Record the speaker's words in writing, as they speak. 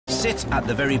sit at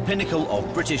the very pinnacle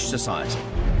of British society,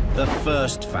 the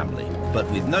first family. But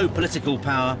with no political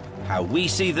power, how we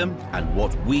see them and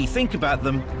what we think about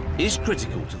them is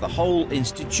critical to the whole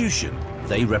institution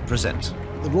they represent.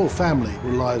 The royal family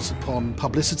relies upon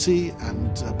publicity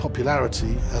and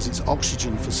popularity as its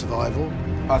oxygen for survival.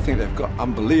 I think they've got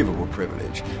unbelievable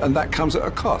privilege, and that comes at a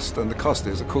cost. And the cost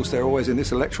is, of course, they're always in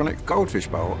this electronic goldfish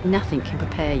bowl. Nothing can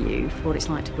prepare you for what it's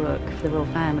like to work for the royal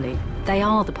family. They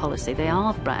are the policy, they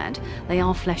are the brand, they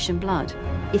are flesh and blood.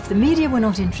 If the media were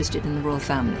not interested in the royal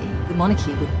family, the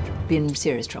monarchy would be in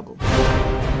serious trouble.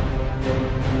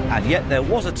 And yet there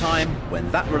was a time when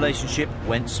that relationship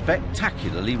went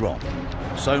spectacularly wrong.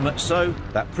 So much so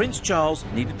that Prince Charles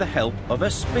needed the help of a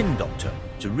spin doctor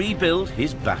to rebuild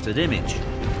his battered image.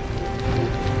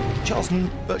 Charles knew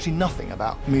virtually nothing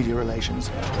about media relations.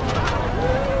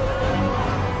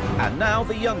 And now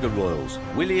the younger royals,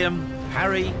 William,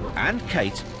 Harry and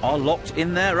Kate, are locked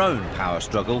in their own power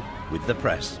struggle with the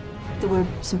press. There were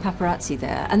some paparazzi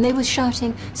there, and they were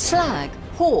shouting, "Slag,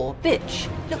 whore, bitch,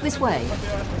 look this way."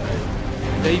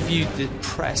 They viewed the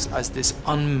press as this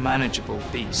unmanageable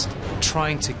beast,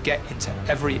 trying to get into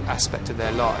every aspect of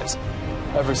their lives.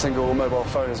 Every single mobile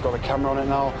phone has got a camera on it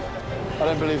now. I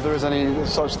don't believe there is any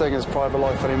such thing as private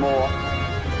life anymore.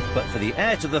 But for the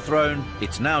heir to the throne,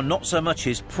 it's now not so much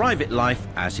his private life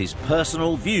as his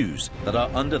personal views that are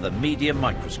under the media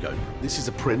microscope. This is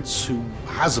a prince who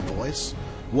has a voice,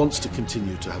 wants to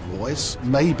continue to have a voice,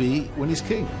 maybe when he's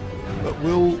king. But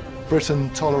will Britain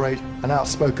tolerate an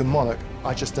outspoken monarch?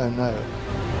 I just don't know.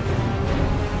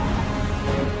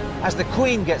 As the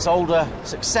Queen gets older,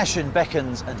 succession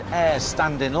beckons and heirs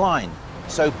stand in line.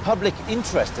 So public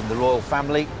interest in the royal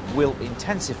family will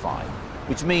intensify,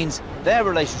 which means their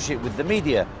relationship with the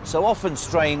media, so often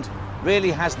strained, really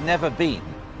has never been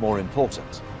more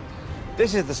important.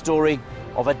 This is the story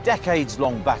of a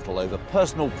decades-long battle over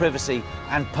personal privacy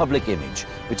and public image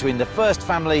between the first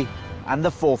family and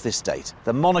the fourth estate,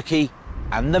 the monarchy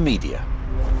and the media.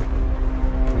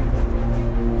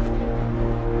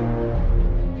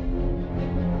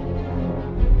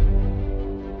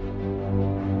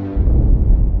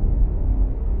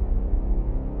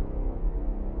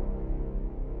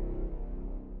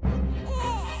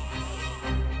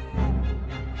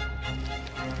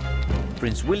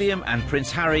 Prince William and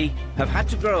Prince Harry have had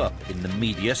to grow up in the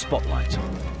media spotlight.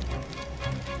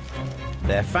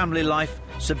 Their family life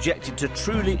subjected to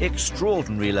truly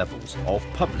extraordinary levels of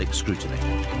public scrutiny.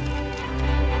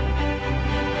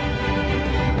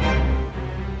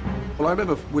 Well, I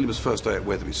remember William's first day at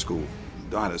Weatherby School.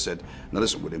 Diana said, "Now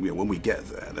listen, William, when we get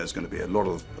there, there's going to be a lot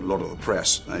of the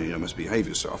press, and you must behave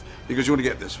yourself because you want to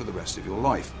get this for the rest of your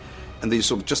life." And these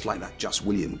sort of, just like that Just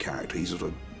William character, he sort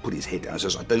of put his head down and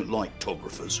says, "I don't like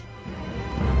tographers."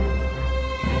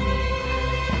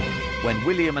 When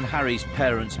William and Harry's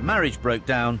parents' marriage broke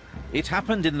down, it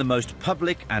happened in the most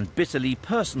public and bitterly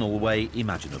personal way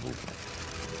imaginable.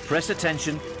 Press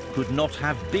attention could not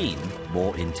have been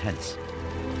more intense.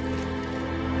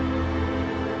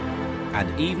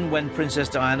 And even when Princess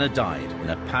Diana died in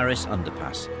a Paris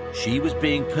underpass, she was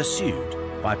being pursued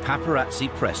by paparazzi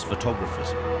press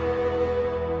photographers.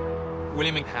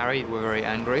 William and Harry were very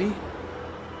angry.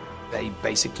 They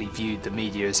basically viewed the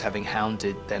media as having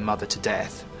hounded their mother to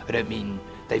death. I don't mean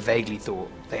they vaguely thought,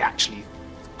 they actually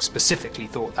specifically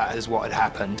thought that is what had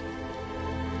happened.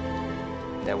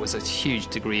 There was a huge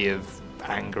degree of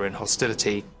anger and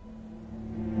hostility.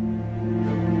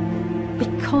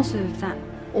 Because of that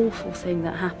awful thing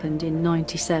that happened in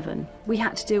 '97, we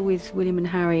had to deal with William and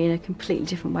Harry in a completely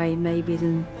different way maybe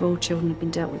than royal children had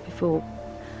been dealt with before.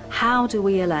 How do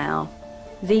we allow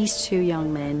these two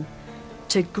young men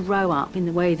to grow up in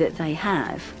the way that they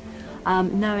have,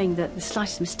 knowing that the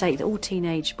slightest mistake that all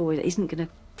teenage boys isn't going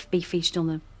to be featured on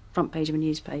the front page of a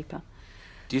newspaper?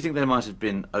 Do you think they might have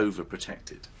been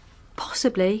overprotected?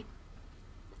 Possibly.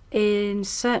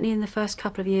 Certainly in the first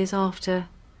couple of years after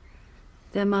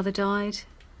their mother died,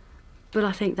 but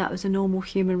I think that was a normal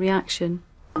human reaction.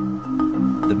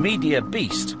 The media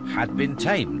beast had been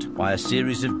tamed by a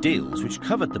series of deals which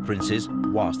covered the princes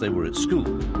whilst they were at school.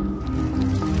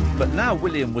 But now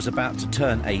William was about to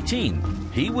turn 18,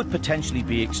 he would potentially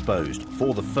be exposed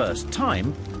for the first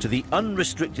time to the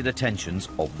unrestricted attentions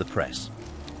of the press.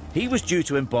 He was due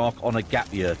to embark on a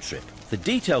gap year trip, the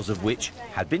details of which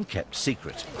had been kept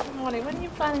secret. Good morning. When are you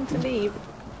planning to leave?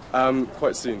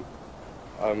 Quite soon.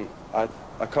 I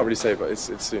can't really say, but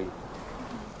it's soon.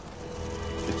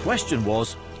 The question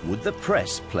was, would the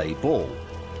press play ball?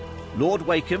 Lord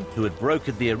Wakeham, who had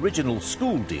brokered the original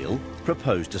school deal,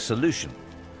 proposed a solution.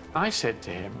 I said to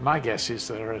him, my guess is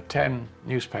there are 10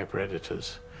 newspaper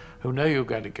editors who know you're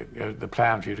going to get the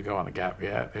plan for you to go on a gap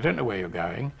year. They don't know where you're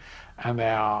going, and they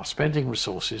are spending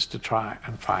resources to try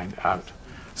and find out.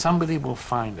 Somebody will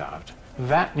find out.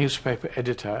 That newspaper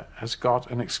editor has got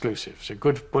an exclusive. It's a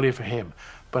good bully for him.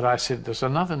 But I said, there's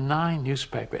another 9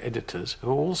 newspaper editors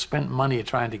who all spent money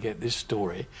trying to get this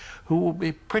story, who will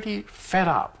be pretty fed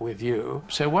up with you.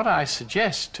 So what I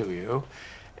suggest to you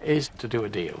is to do a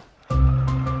deal.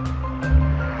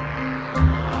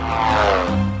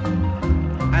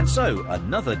 And so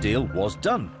another deal was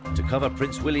done to cover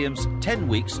Prince William's 10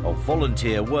 weeks of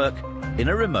volunteer work in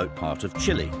a remote part of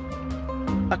Chile.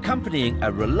 Accompanying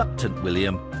a reluctant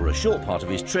William for a short part of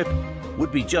his trip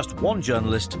would be just 1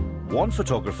 journalist, 1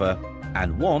 photographer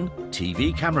and 1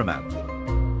 TV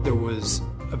cameraman. There was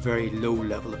a very low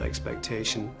level of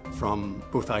expectation from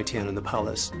both ITN and the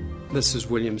Palace. This is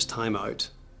William's time out.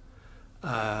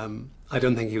 I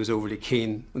don't think he was overly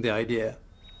keen with the idea.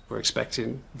 We're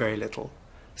expecting very little,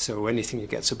 so anything he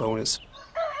gets a bonus.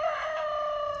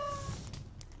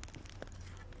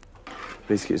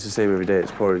 Basically, it's the same every day.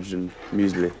 It's porridge and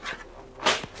muesli.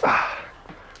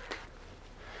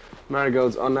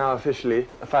 Marigolds are now officially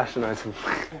a fashion item.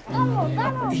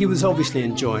 He was obviously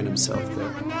enjoying himself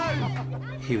there.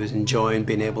 He was enjoying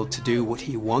being able to do what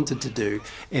he wanted to do,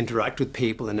 interact with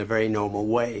people in a very normal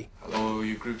way. Hello,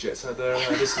 you group jets out there.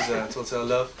 This is Total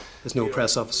Love. There's no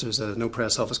press officers, there's no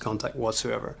press office contact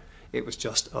whatsoever. It was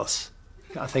just us.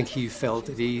 I think he felt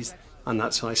at ease, and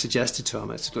that's what I suggested to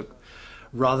him. I said, look,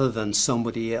 rather than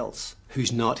somebody else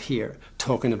who's not here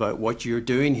talking about what you're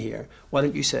doing here, why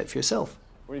don't you say it for yourself?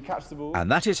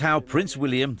 And that is how Prince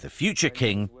William, the future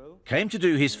king, came to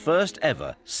do his first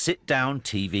ever sit-down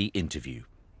TV interview.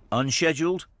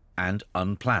 Unscheduled and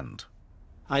unplanned.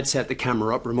 I'd set the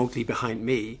camera up remotely behind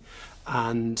me,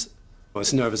 and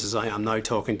as nervous as I am now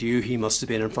talking to you, he must have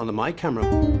been in front of my camera.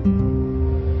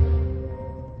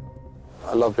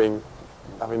 I love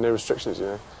having no restrictions, you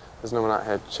know. There's no one out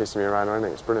here chasing me around or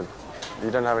anything. It's brilliant.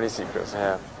 You don't have any secrets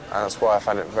here, and that's why I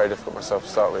find it very difficult myself to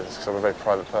start with, because I'm a very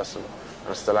private person, and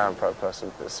I still am a private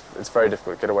person. It's very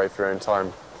difficult to get away for your own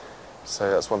time, so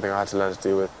that's one thing I had to learn to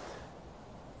deal with.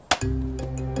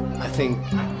 I think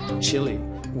Chile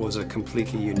was a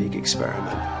completely unique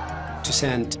experiment. To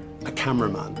send a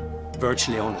cameraman,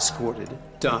 virtually unescorted,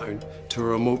 down to a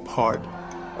remote part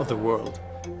of the world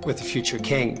with the future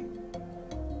king,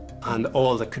 and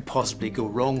all that could possibly go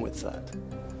wrong with that,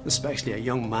 especially a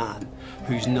young man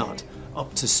who's not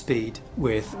up to speed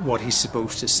with what he's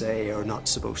supposed to say or not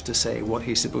supposed to say, what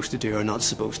he's supposed to do or not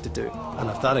supposed to do.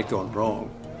 And if that had gone wrong,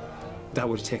 that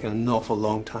would have taken an awful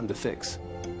long time to fix.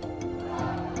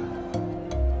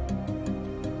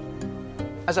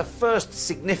 As a first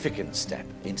significant step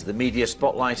into the media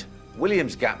spotlight,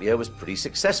 William's gap year was pretty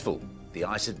successful. The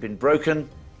ice had been broken,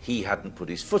 he hadn't put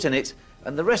his foot in it,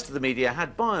 and the rest of the media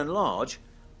had, by and large,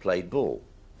 played ball.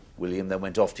 William then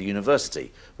went off to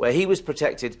university, where he was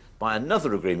protected by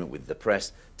another agreement with the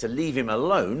press to leave him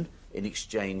alone in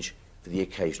exchange for the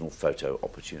occasional photo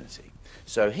opportunity.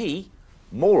 So he,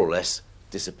 more or less,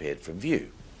 disappeared from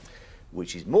view,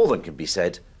 which is more than can be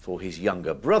said for his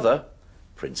younger brother,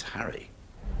 Prince Harry.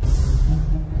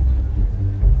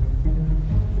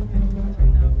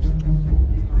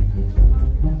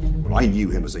 I knew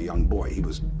him as a young boy. He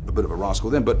was a bit of a rascal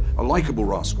then, but a likeable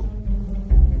rascal.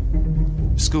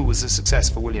 School was a success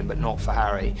for William, but not for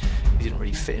Harry. He didn't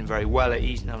really fit in very well at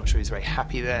Eton. I'm not sure he was very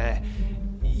happy there.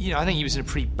 You know, I think he was in a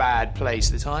pretty bad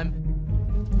place at the time.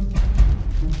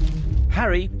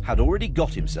 Harry had already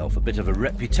got himself a bit of a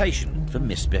reputation for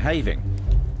misbehaving,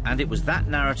 and it was that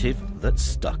narrative that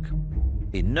stuck.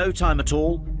 In no time at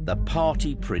all, the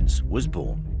party prince was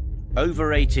born.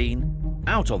 Over 18,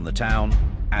 out on the town,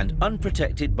 and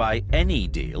unprotected by any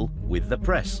deal with the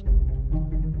press.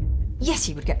 Yes,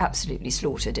 he would get absolutely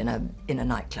slaughtered in a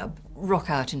nightclub, rock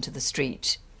out into the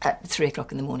street at 3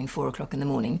 o'clock in the morning, 4 o'clock in the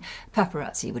morning.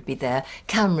 Paparazzi would be there,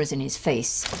 cameras in his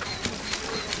face.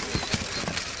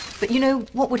 But you know,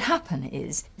 what would happen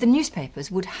is the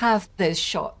newspapers would have those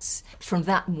shots from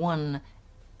that one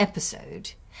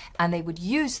episode, and they would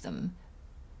use them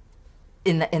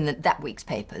in that week's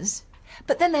papers,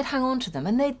 but then they'd hang on to them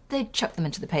and they'd chuck them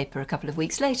into the paper a couple of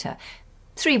weeks later,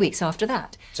 3 weeks after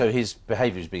that. So his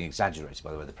behaviour is being exaggerated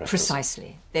by the way the press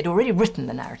Precisely. They'd already written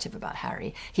the narrative about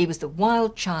Harry. He was the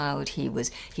wild child, he was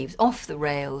off the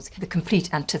rails, the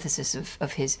complete antithesis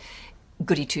of his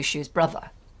goody two-shoes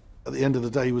brother. At the end of the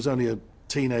day, he was only a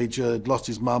teenager, had lost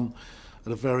his mum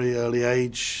at a very early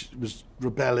age, was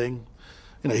rebelling.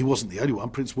 You know, he wasn't the only one.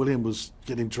 Prince William was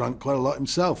getting drunk quite a lot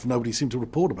himself. Nobody seemed to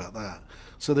report about that.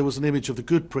 So there was an image of the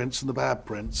good prince and the bad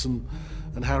prince, and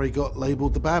Harry got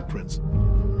labelled the bad prince.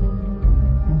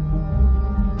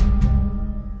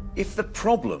 If the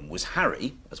problem was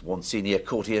Harry, as one senior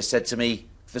courtier said to me,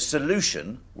 the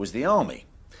solution was the army.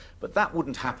 But that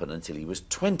wouldn't happen until he was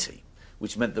 20,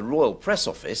 which meant the Royal Press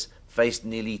Office faced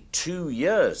nearly 2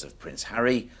 years of Prince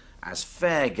Harry as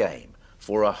fair game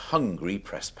for a hungry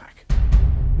press pack.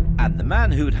 And the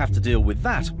man who would have to deal with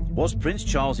that was Prince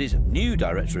Charles's new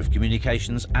Director of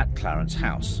Communications at Clarence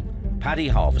House, Paddy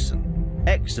Harverson,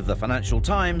 ex of the Financial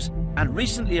Times and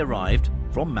recently arrived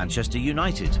from Manchester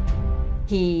United.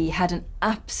 He had an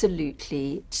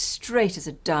absolutely straight as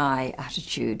a die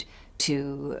attitude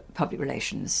to public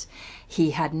relations.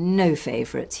 He had no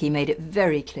favourites. He made it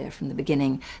very clear from the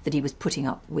beginning that he was putting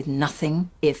up with nothing.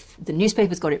 If the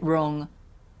newspapers got it wrong,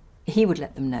 he would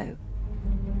let them know.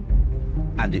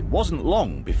 And it wasn't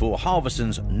long before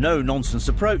Harverson's no-nonsense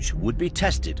approach would be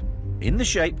tested, in the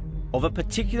shape of a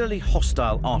particularly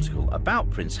hostile article about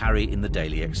Prince Harry in the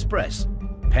Daily Express,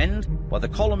 penned by the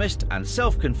columnist and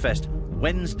self-confessed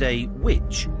Wednesday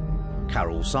witch,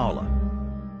 Carol Sala.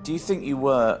 Do you think you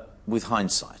were, with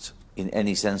hindsight, in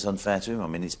any sense unfair to him? I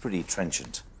mean, it's pretty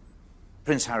trenchant.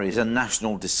 Prince Harry is a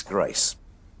national disgrace.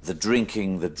 The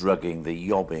drinking, the drugging, the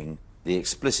yobbing, the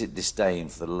explicit disdain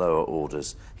for the lower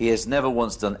orders. He has never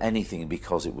once done anything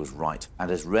because it was right,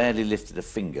 and has rarely lifted a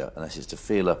finger unless it's to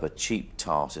feel up a cheap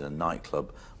tart in a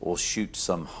nightclub or shoot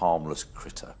some harmless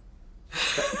critter.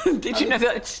 Did you know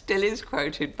that it still is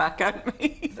quoted back at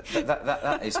me?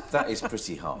 That is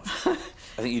pretty harsh. I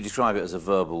think you describe it as a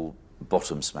verbal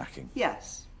bottom smacking.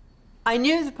 Yes. I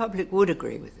knew the public would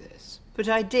agree with this, but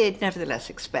I did nevertheless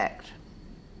expect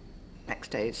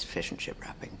next day's fish and chip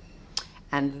wrapping.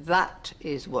 And that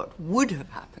is what would have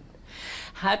happened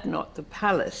had not the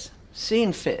palace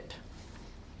seen fit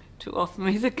to offer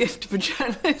me the gift of a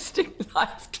journalistic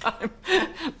lifetime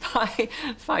by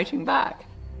fighting back.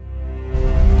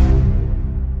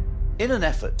 In an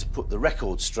effort to put the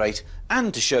record straight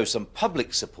and to show some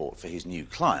public support for his new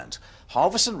client,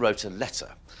 Harverson wrote a letter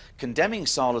condemning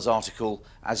Sala's article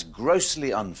as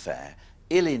grossly unfair,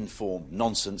 ill-informed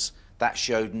nonsense that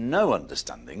showed no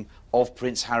understanding of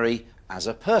Prince Harry as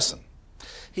a person.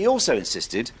 He also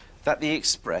insisted that the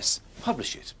Express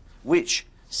publish it, which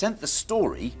sent the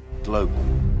story global.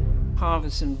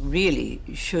 Harverson really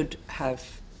should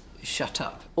have shut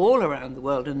up. All around the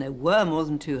world, and there were more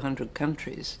than 200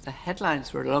 countries, the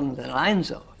headlines were along the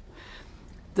lines of,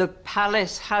 the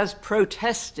palace has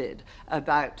protested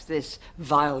about this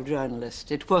vile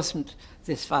journalist. It wasn't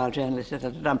this vile journalist.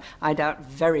 I doubt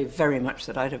very, very much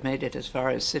that I'd have made it as far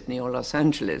as Sydney or Los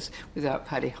Angeles without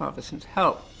Paddy Harverson's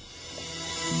help.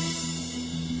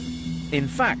 In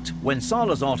fact, when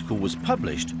Sala's article was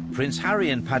published, Prince Harry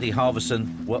and Paddy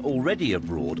Harverson were already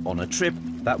abroad on a trip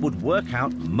that would work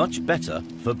out much better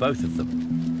for both of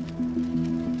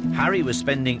them. Harry was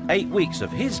spending 8 weeks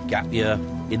of his gap year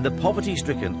in the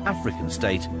poverty-stricken African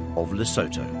state of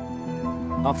Lesotho.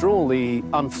 After all the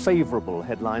unfavourable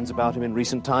headlines about him in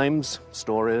recent times,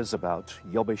 stories about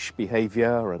yobbish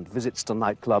behaviour and visits to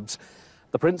nightclubs,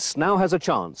 the Prince now has a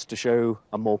chance to show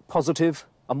a more positive,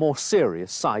 a more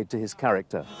serious side to his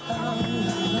character.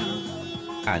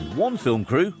 And one film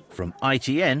crew from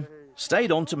ITN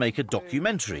stayed on to make a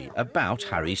documentary about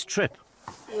Harry's trip.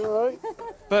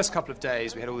 First couple of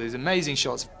days, we had all these amazing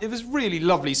shots. It was really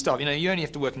lovely stuff. You know, you only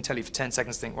have to work in telly for 10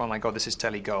 seconds to think, oh my God, this is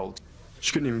telly gold.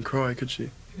 She couldn't even cry, could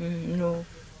she? No.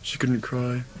 She couldn't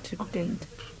cry. She couldn't.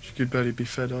 She could barely be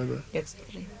fed either.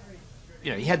 Exactly.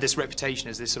 You know, he had this reputation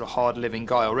as this sort of hard-living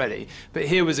guy already, but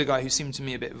here was a guy who seemed to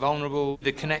me a bit vulnerable.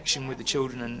 The connection with the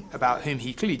children, and about whom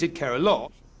he clearly did care a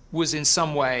lot, was in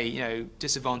some way, you know,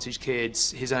 disadvantaged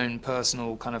kids, his own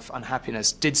personal kind of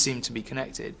unhappiness did seem to be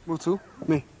connected. What all?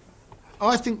 Me?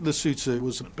 I think Lesotho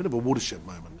was a bit of a watershed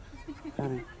moment.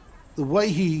 The way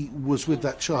he was with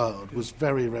that child was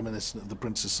very reminiscent of the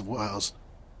Princess of Wales.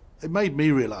 It made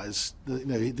me realise that, you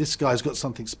know, this guy's got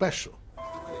something special.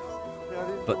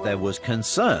 But there was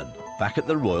concern back at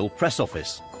the Royal Press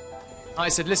Office. I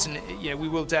said, listen, you know, we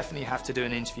will definitely have to do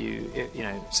an interview, you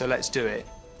know, so let's do it.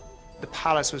 The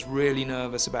palace was really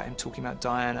nervous about him talking about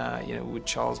Diana. You know, would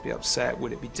Charles be upset?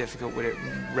 Would it be difficult? Would it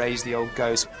raise the old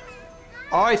ghost?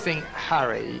 I think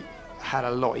Harry had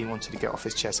a lot he wanted to get off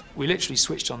his chest. We literally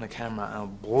switched on the camera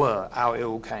and blur, out it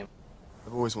all came.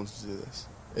 I've always wanted to do this.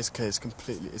 It's okay, it's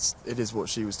completely, it is what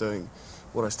she was doing.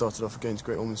 What I started off against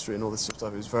Great Ormond Street and all this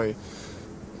stuff, it was very,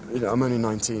 you know, I'm only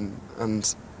 19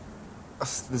 and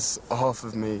there's a half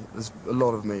of me, there's a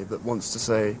lot of me that wants to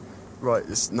say, right,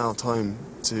 it's now time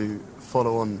to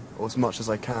follow on, or as much as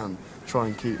I can, try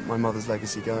and keep my mother's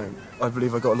legacy going. I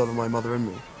believe I got a lot of my mother in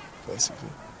me, basically.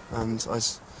 And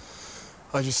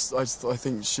I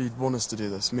think she'd want us to do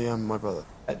this, me and my brother.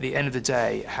 At the end of the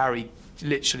day, Harry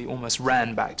literally almost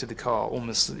ran back to the car,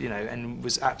 almost, you know, and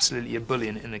was absolutely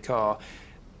ebullient in the car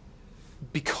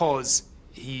because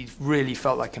he really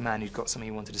felt like a man who'd got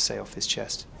something he wanted to say off his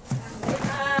chest.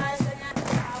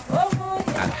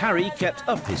 And Harry kept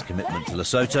up his commitment to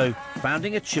Lesotho,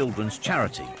 founding a children's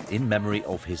charity in memory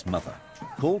of his mother,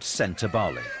 called Centre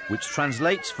Bale, which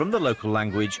translates from the local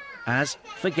language as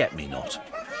Forget-Me-Not.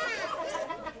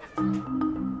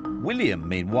 William,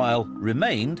 meanwhile,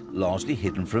 remained largely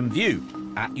hidden from view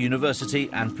at university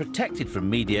and protected from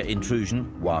media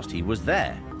intrusion whilst he was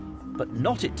there. But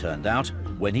not, it turned out,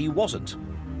 when he wasn't.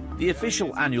 The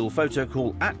official annual photo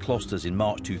call at Closters in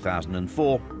March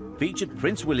 2004 featured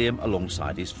Prince William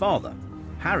alongside his father.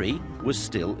 Harry was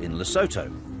still in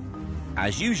Lesotho.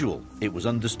 As usual, it was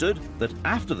understood that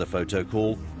after the photo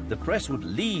call, the press would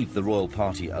leave the royal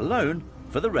party alone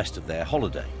for the rest of their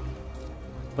holiday.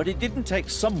 But it didn't take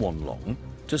someone long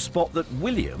to spot that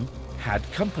William had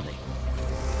company.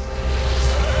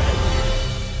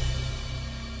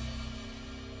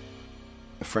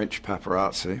 A French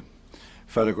paparazzi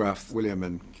photographed William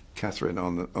and Catherine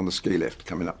on the ski lift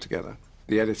coming up together.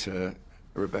 The editor,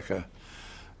 Rebecca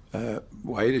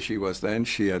Wade, as she was then,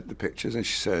 she had the pictures and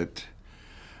she said,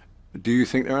 "Do you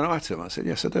think they're an item?" I said,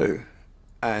 "Yes, I do."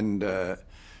 And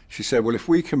she said, "Well, if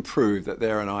we can prove that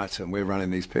they're an item, we're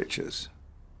running these pictures."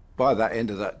 By the end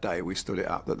of that day, we stood it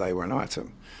up that they were an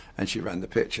item, and she ran the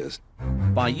pictures.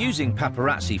 By using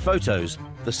paparazzi photos,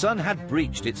 the Sun had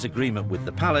breached its agreement with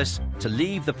the palace to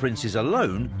leave the princes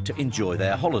alone to enjoy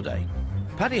their holiday.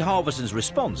 Paddy Harvison's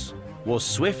response was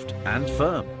swift and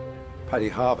firm. Paddy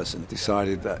Harvison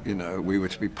decided that, you know, we were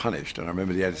to be punished, and I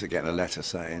remember the editor getting a letter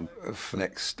saying, "For the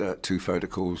next 2 photo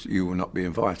calls, you will not be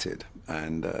invited."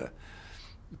 And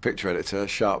the picture editor,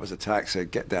 sharp as a tack, said,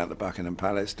 "Get down to Buckingham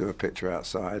Palace, do a picture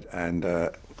outside," and I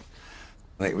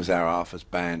think it was our Arthur's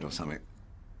band or something.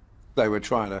 They were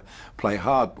trying to play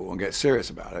hardball and get serious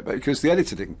about it, but because the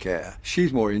editor didn't care,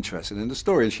 she's more interested in the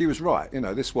story, and she was right. You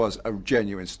know, this was a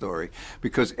genuine story,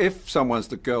 because if someone's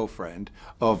the girlfriend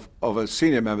of a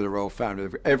senior member of the royal family,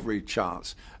 they've every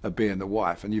chance of being the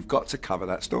wife, and you've got to cover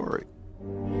that story.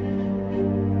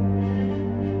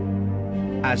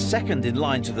 As second in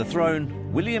line to the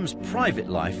throne, William's private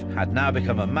life had now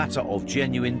become a matter of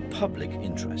genuine public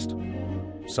interest,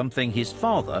 something his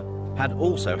father had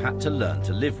also had to learn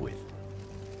to live with.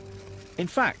 In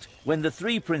fact, when the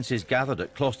 3 princes gathered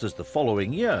at Closters the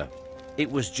following year, it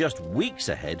was just weeks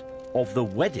ahead of the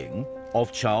wedding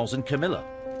of Charles and Camilla.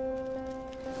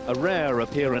 A rare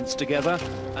appearance together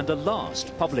and a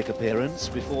last public appearance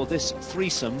before this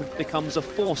threesome becomes a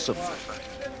foursome.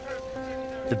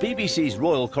 The BBC's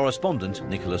royal correspondent,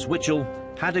 Nicholas Witchell,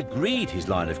 had agreed his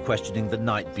line of questioning the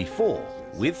night before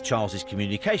with Charles's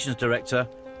communications director,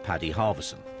 Paddy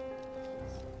Harvison.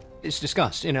 It's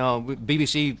discussed in our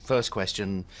BBC first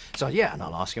question. So, yeah, and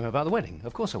I'll ask him about the wedding.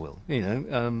 Of course I will. You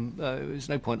know, there's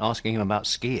no point asking him about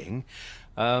skiing.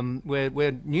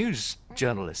 We're news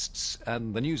journalists,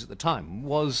 and the news at the time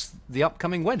was the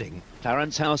upcoming wedding.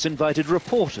 Clarence House invited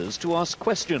reporters to ask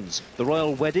questions. The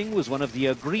royal wedding was one of the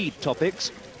agreed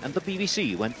topics, and the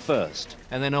BBC went first.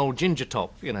 And then old Ginger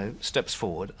Top, you know, steps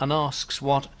forward and asks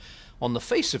what, on the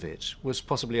face of it, was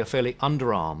possibly a fairly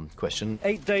underarm question.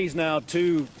 8 days now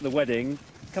to the wedding.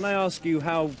 Can I ask you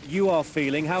how you are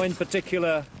feeling, how in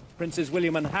particular Princes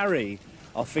William and Harry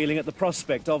are feeling at the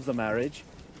prospect of the marriage?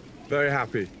 Very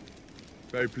happy.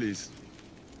 Very pleased.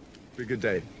 Be a good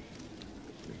day.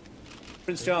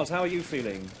 Prince Charles, how are you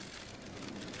feeling?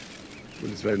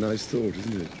 Well, it's a very nice thought,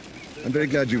 isn't it? I'm very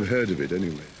glad you've heard of it,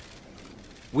 anyway.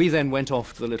 We then went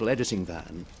off to the little editing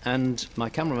van, and my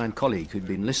cameraman colleague, who'd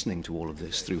been listening to all of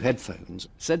this through headphones,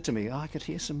 said to me, I could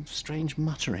hear some strange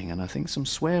muttering and I think some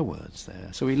swear words there.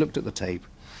 So we looked at the tape,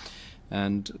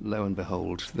 and lo and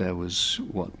behold, there was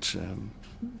what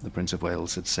the Prince of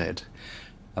Wales had said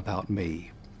about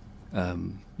me.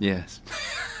 Yes.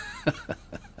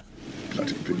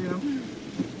 Bloody people.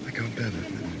 I can't bear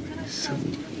that man. He's so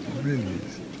really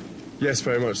is. Yes,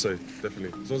 very much so, definitely.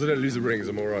 As long as I don't lose the rings,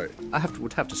 I'm all right. I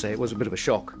would have to say it was a bit of a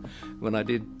shock when I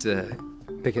did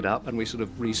pick it up and we sort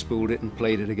of re-spooled it and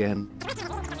played it again. I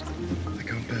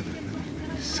can't bear that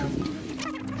man. He's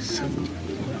so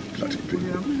bloody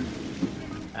people.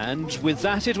 And with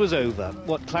that, it was over.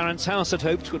 What Clarence House had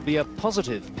hoped would be a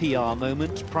positive PR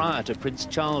moment prior to Prince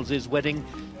Charles's wedding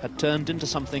had turned into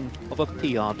something of a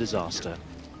PR disaster.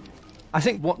 I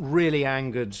think what really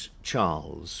angered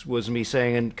Charles was me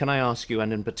saying, and can I ask you,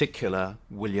 and in particular,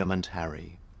 William and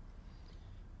Harry?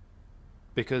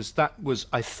 Because that was,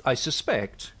 I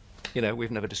suspect, You know,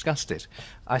 we've never discussed it.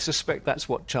 I suspect that's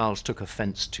what Charles took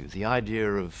offence to, the idea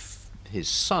of his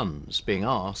sons being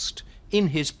asked in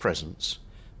his presence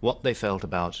what they felt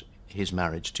about his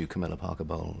marriage to Camilla Parker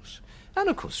Bowles. And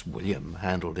of course William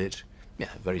handled it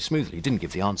very smoothly. He didn't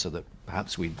give the answer that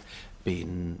perhaps we'd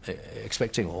been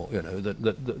expecting, or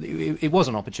that it was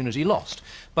an opportunity lost.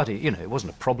 But it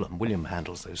wasn't a problem. William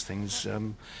handles those things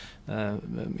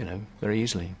very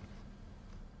easily.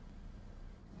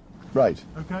 Right.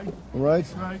 Okay. All right.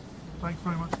 Great. Thanks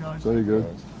very much, guys. Very good.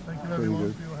 Thank you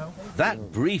everyone for your help.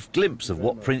 That brief glimpse of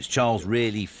what Prince Charles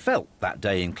really felt that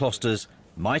day in Closters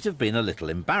might have been a little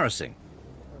embarrassing.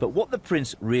 But what the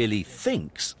Prince really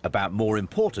thinks about more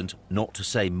important, not to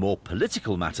say more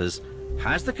political matters,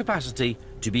 has the capacity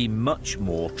to be much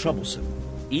more troublesome,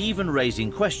 even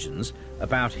raising questions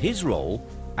about his role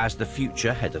as the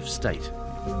future head of state.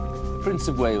 Prince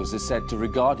of Wales is said to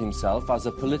regard himself as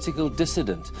a political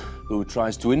dissident who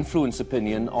tries to influence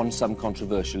opinion on some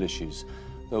controversial issues.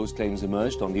 Those claims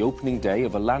emerged on the opening day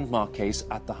of a landmark case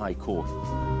at the High Court.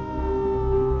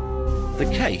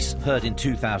 The case, heard in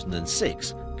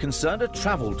 2006, concerned a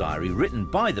travel diary written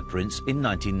by the Prince in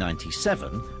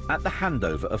 1997 at the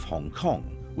handover of Hong Kong,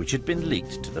 which had been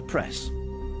leaked to the press.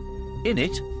 In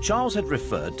it, Charles had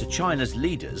referred to China's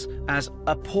leaders as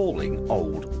appalling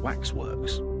old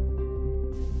waxworks.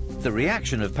 The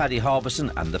reaction of Paddy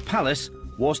Harbison and the palace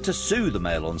was to sue the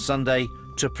Mail on Sunday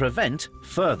to prevent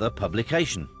further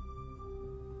publication.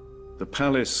 The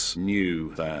palace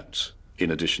knew that in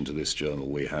addition to this journal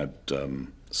we had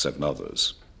 7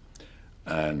 others,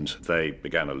 and they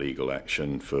began a legal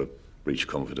action for breach of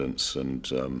confidence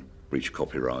and breach of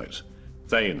copyright.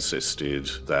 They insisted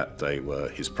that they were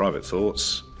his private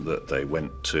thoughts, that they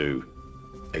went to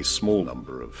a small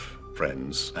number of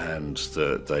friends, and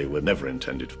that they were never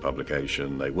intended for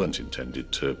publication. They weren't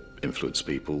intended to influence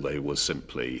people. They were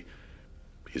simply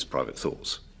his private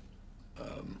thoughts,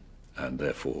 and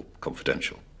therefore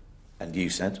confidential. And you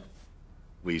said?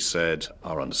 We said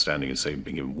our understanding is they've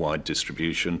been given wide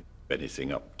distribution,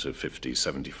 anything up to 50,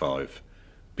 75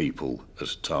 people at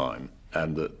a time,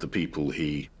 and that the people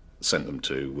he sent them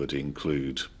to would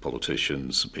include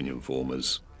politicians, opinion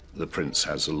formers. The Prince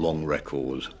has a long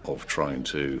record of trying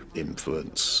to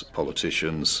influence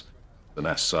politicians, and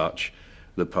as such,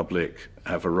 the public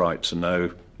have a right to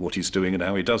know what he's doing and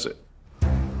how he does it.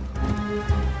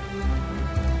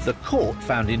 The court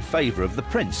found in favour of the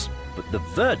Prince, but the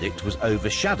verdict was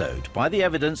overshadowed by the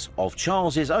evidence of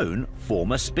Charles's own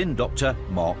former spin doctor,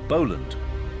 Mark Boland,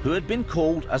 who had been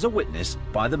called as a witness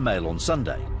by the Mail on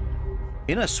Sunday.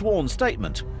 In a sworn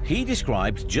statement, he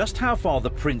described just how far the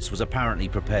Prince was apparently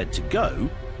prepared to go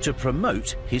to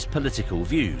promote his political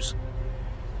views.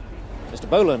 Mr.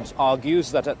 Boland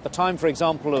argues that at the time, for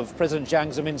example, of President Jiang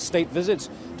Zemin's state visit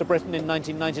to Britain in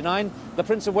 1999, the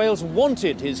Prince of Wales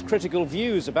wanted his critical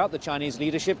views about the Chinese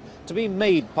leadership to be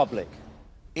made public.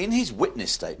 In his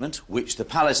witness statement, which the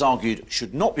palace argued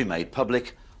should not be made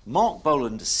public, Mark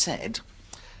Boland said,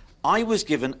 "I was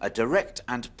given a direct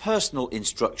and personal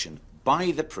instruction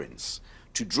by the Prince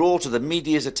to draw to the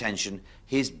media's attention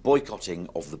his boycotting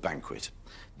of the banquet.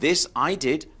 This I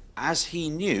did, as he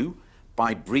knew,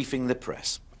 by briefing the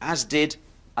press, as did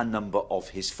a number of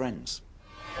his friends."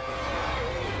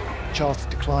 Charles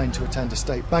declined to attend a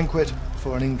state banquet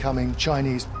for an incoming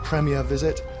Chinese premier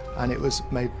visit, and it was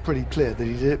made pretty clear that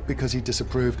he did it because he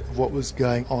disapproved of what was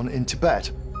going on in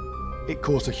Tibet. It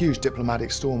caused a huge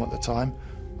diplomatic storm at the time.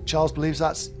 Charles believes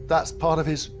that's part of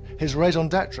his raison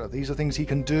d'etre. These are things he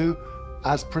can do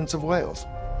as Prince of Wales.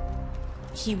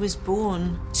 He was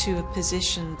born to a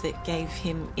position that gave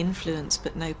him influence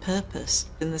but no purpose,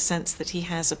 in the sense that he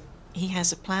has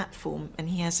a platform and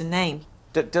he has a name.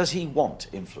 Does he want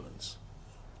influence?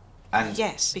 And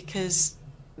yes, because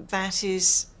that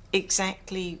is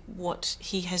exactly what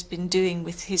he has been doing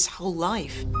with his whole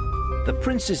life. The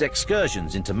Prince's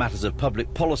excursions into matters of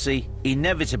public policy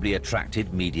inevitably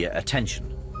attracted media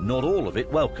attention, not all of it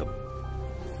welcome.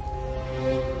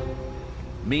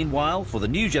 Meanwhile, for the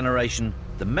new generation,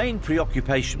 the main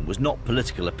preoccupation was not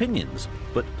political opinions,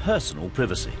 but personal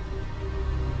privacy.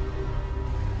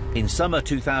 In summer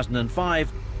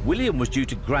 2005, William was due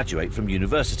to graduate from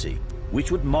university,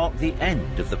 which would mark the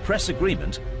end of the press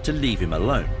agreement to leave him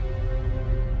alone.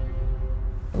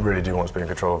 I really do want to be in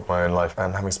control of my own life,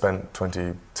 and having spent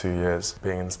 22 years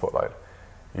being in the spotlight,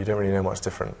 you don't really know much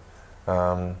different.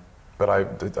 But I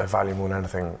value more than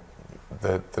anything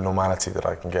the normality that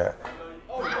I can get.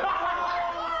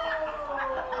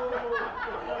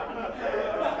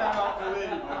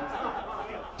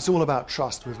 It's all about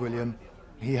trust with William.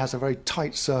 He has a very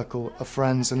tight circle of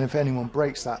friends, and if anyone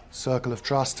breaks that circle of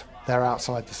trust, they're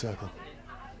outside the circle.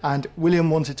 And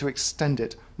William wanted to extend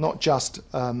it, not just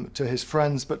to his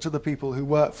friends, but to the people who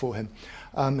work for him.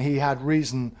 He had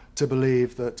reason to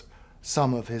believe that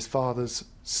some of his father's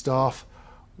staff,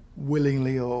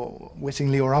 willingly or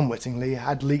wittingly or unwittingly,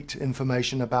 had leaked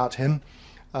information about him,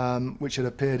 which had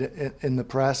appeared in the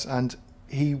press, and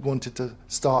he wanted to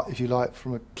start, if you like,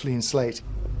 from a clean slate.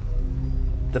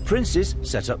 The princes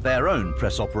set up their own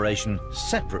press operation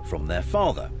separate from their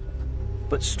father.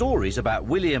 But stories about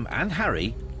William and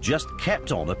Harry just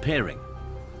kept on appearing.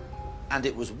 And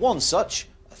it was one such,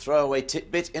 a throwaway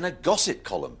tidbit in a gossip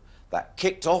column, that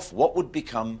kicked off what would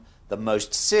become the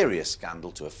most serious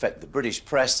scandal to affect the British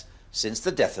press since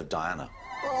the death of Diana.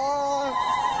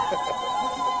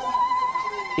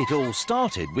 It all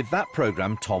started with that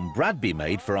programme Tom Bradby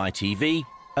made for ITV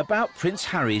about Prince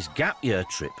Harry's gap year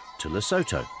trip to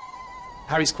Lesotho.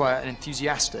 Harry's quite an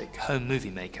enthusiastic home movie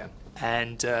maker,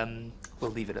 and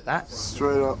we'll leave it at that.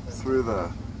 Straight up through there.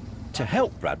 To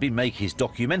help Bradby make his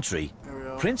documentary,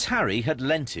 Prince Harry had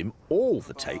lent him all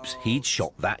the tapes he'd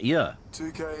shot that year.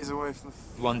 2 K's away from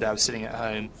the... One day I was sitting at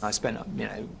home, I spent,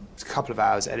 a couple of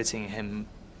hours editing him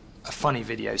a funny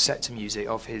video set to music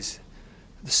of the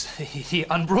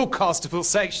unbroadcastable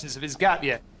sections of his gap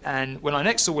year. And when I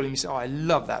next saw William, he said, "Oh, I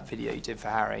love that video you did for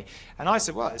Harry." And I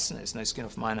said, "Well, it's no skin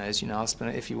off my nose, I'll spin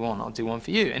it if you want, I'll do one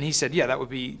for you." And he said, "Yeah, that would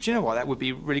be, do you know what, that would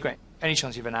be really great. Any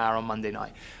chance you have an hour on Monday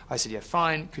night?" I said, "Yeah,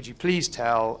 fine. Could you please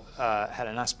tell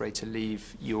Helen Asprey to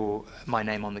leave my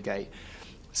name on the gate?"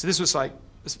 So this was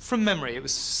from memory, it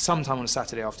was sometime on a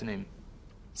Saturday afternoon.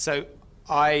 So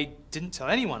I didn't tell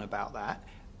anyone about that,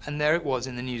 and there it was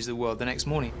in the news of the world the next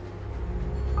morning.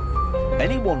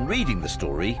 Anyone reading the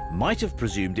story might have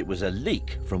presumed it was a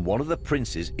leak from one of the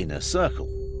prince's inner circle,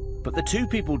 but the two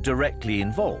people directly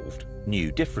involved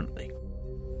knew differently.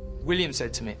 William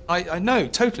said to me, I know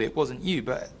totally it wasn't you,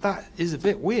 but that is a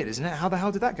bit weird, isn't it? How the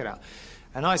hell did that get out?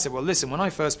 And I said, well, listen, when I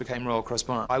first became royal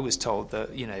correspondent, I was told that,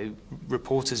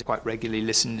 reporters quite regularly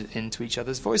listened into each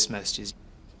other's voice messages.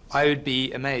 I would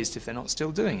be amazed if they're not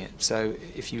still doing it. So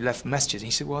if you left messages, and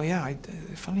he said, well, yeah,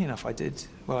 funnily enough, I did.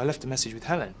 Well, I left a message with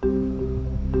Helen.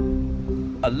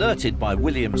 Alerted by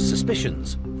William's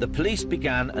suspicions, the police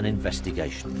began an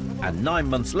investigation and 9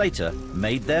 months later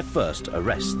made their first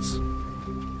arrests.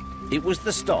 It was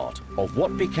the start of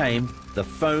what became the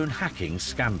phone hacking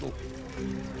scandal.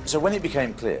 So when it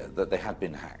became clear that they had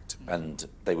been hacked, and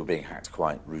they were being hacked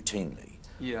quite routinely,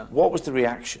 yeah, what was the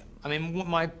reaction? I mean,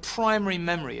 my primary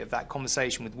memory of that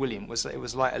conversation with William was that it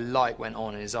was like a light went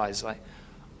on in his eyes, like,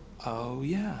 oh,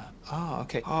 yeah,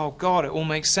 okay, oh, God, it all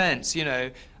makes sense,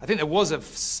 I think there was a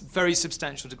very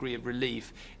substantial degree of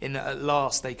relief in that at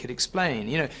last they could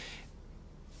explain,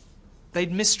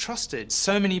 They'd mistrusted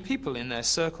so many people in their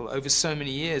circle over so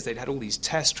many years. They'd had all these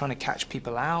tests trying to catch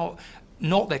people out,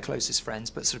 not their closest friends,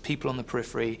 but sort of people on the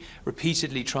periphery,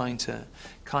 repeatedly trying to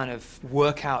kind of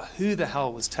work out who the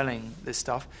hell was telling this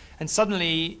stuff. And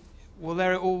suddenly, well,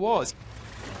 there it all was.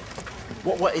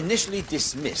 What were initially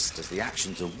dismissed as the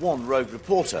actions of one rogue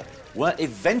reporter were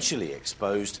eventually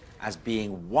exposed as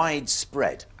being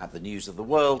widespread at the news of the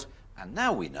world, and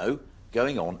now we know,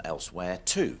 going on elsewhere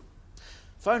too.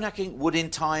 Phone hacking would in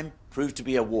time prove to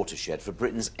be a watershed for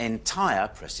Britain's entire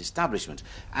press establishment,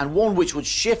 and one which would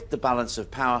shift the balance of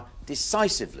power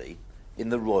decisively in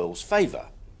the royals' favour.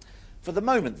 For the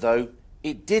moment, though,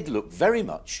 it did look very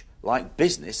much like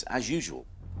business as usual.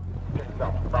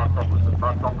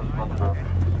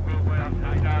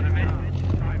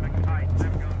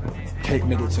 Kate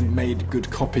Middleton made good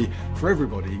copy for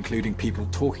everybody, including people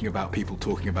talking about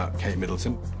Kate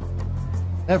Middleton.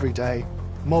 Every day,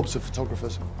 mobs of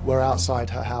photographers were outside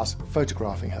her house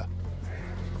photographing her.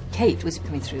 Kate was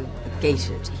coming through a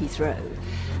gate at Heathrow,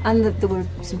 and there were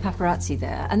some paparazzi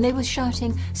there, and they were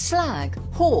shouting, "Slag,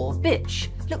 whore, bitch,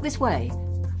 look this way."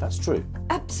 That's true.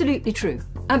 Absolutely true.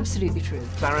 Absolutely true.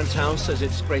 Clarence House says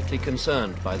it's greatly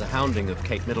concerned by the hounding of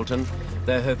Kate Middleton.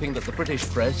 They're hoping that the British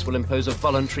press will impose a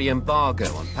voluntary embargo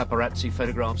on paparazzi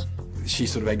photographs. She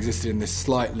sort of existed in this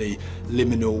slightly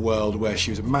liminal world where she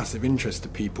was a massive interest to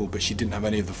people, but she didn't have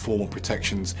any of the formal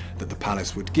protections that the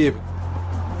palace would give.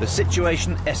 The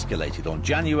situation escalated on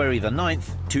January the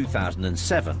 9th,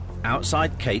 2007,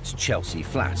 outside Kate's Chelsea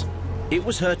flat. It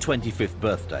was her 25th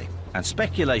birthday, and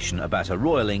speculation about a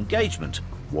royal engagement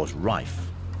was rife.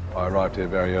 I arrived here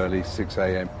very early, 6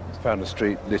 a.m, found the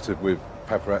street littered with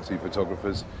paparazzi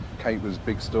photographers. Kate was a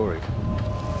big story.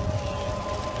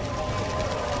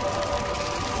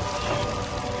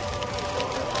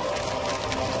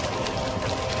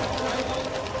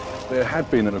 There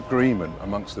had been an agreement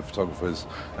amongst the photographers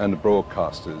and the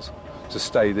broadcasters to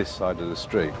stay this side of the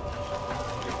street.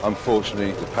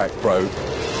 Unfortunately, the pack broke.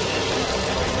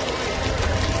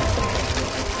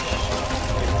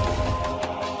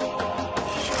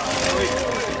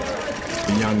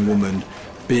 A young woman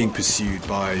being pursued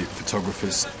by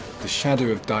photographers. The shadow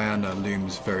of Diana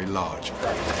looms very large.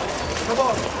 Come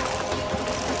on!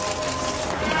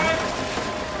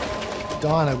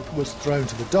 Diana was thrown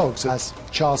to the dogs as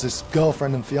Charles's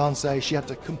girlfriend and fiancée. She had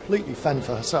to completely fend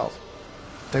for herself.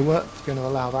 They weren't going to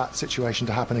allow that situation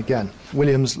to happen again.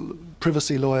 William's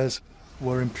privacy lawyers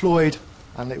were employed,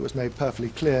 and it was made perfectly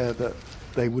clear that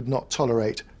they would not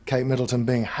tolerate Kate Middleton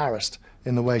being harassed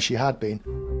in the way she had been.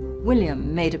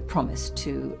 William made a promise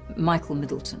to Michael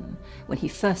Middleton when he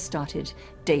first started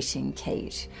dating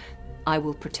Kate. I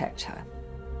will protect her.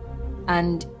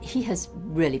 And he has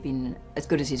really been as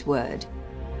good as his word.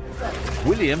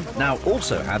 William now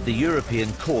also had the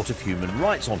European Court of Human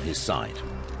Rights on his side.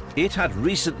 It had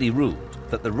recently ruled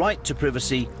that the right to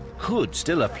privacy could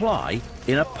still apply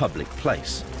in a public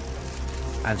place.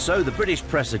 And so the British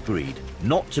press agreed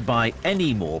not to buy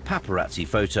any more paparazzi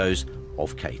photos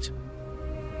of Kate.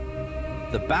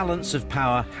 The balance of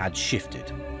power had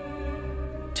shifted.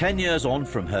 10 years on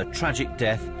from her tragic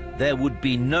death, there would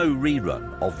be no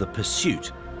rerun of the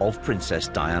pursuit of Princess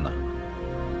Diana.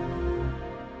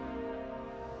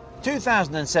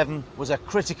 2007 was a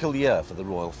critical year for the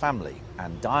royal family,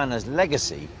 and Diana's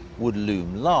legacy would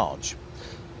loom large.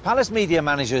 Palace media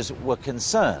managers were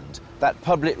concerned that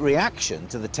public reaction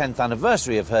to the 10th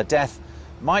anniversary of her death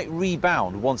might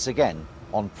rebound once again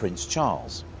on Prince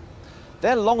Charles.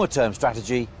 Their longer-term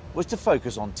strategy was to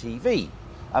focus on TV,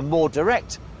 a more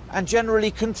direct and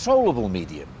generally controllable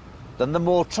medium than the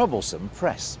more troublesome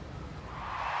press.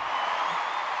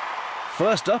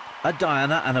 First up, a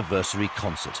Diana anniversary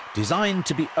concert designed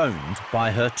to be owned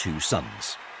by her two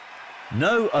sons.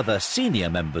 No other senior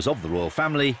members of the royal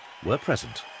family were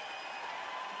present.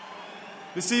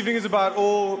 This evening is about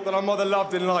all that our mother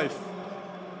loved in life.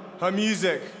 Her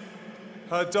music,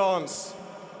 her dance,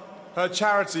 her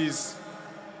charities,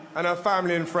 and her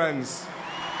family and friends.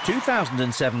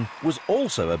 2007 was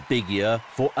also a big year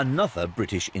for another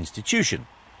British institution,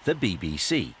 the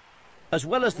BBC. As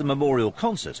well as the memorial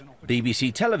concert,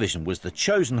 BBC Television was the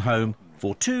chosen home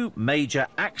for two major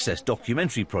access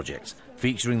documentary projects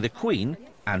featuring the Queen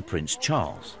and Prince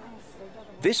Charles.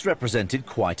 This represented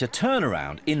quite a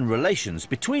turnaround in relations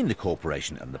between the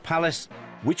corporation and the palace,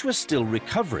 which was still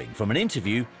recovering from an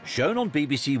interview shown on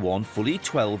BBC One fully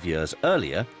 12 years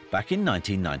earlier, back in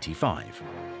 1995.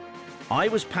 I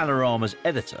was Panorama's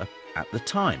editor at the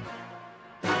time.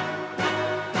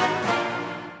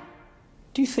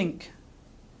 Do you think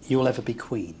you'll ever be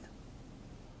Queen?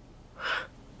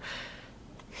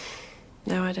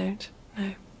 No, I don't.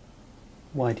 No.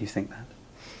 Why do you think that?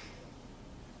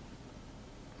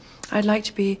 I'd like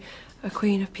to be a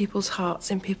queen of people's hearts,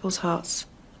 in people's hearts.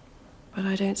 But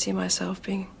I don't see myself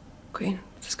being queen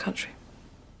of this country.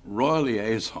 Royal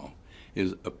liaison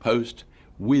is a post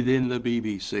within the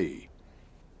BBC.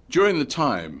 During the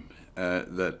time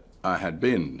that I had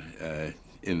been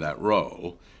in that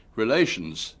role,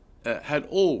 relations had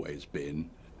always been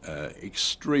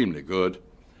extremely good.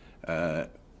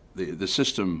 The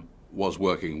system was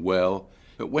working well.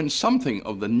 But when something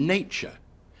of the nature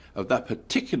of that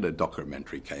particular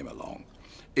documentary came along,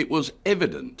 it was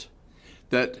evident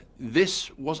that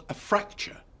this was a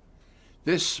fracture.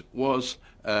 This was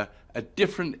a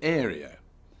different area.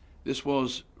 This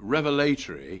was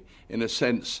revelatory in a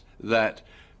sense that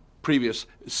previous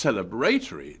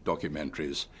celebratory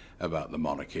documentaries about the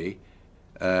monarchy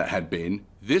had been.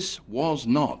 This was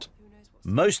not.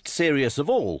 Most serious of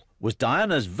all was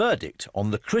Diana's verdict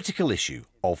on the critical issue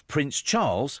of Prince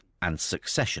Charles and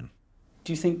succession.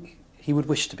 Do you think he would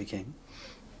wish to be king?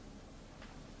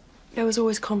 There was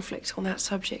always conflict on that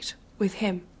subject with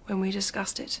him when we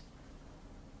discussed it.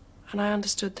 And I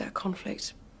understood that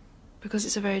conflict because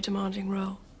it's a very demanding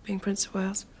role, being Prince of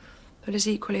Wales, but it's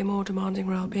equally a more demanding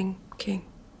role being king.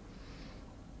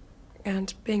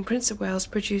 And being Prince of Wales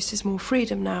produces more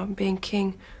freedom now, and being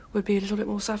king would be a little bit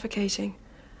more suffocating.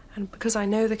 And because I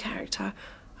know the character,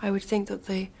 I would think that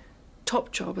the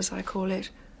top job, as I call it,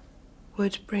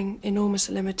 would bring enormous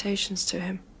limitations to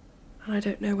him. And I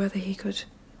don't know whether he could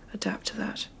adapt to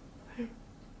that.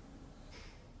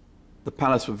 The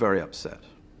palace were very upset.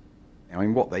 I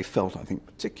mean, what they felt, I think,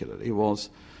 particularly was,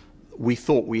 we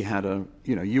thought we had a,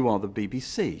 you are the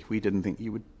BBC. We didn't think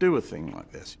you would do a thing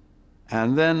like this.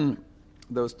 And then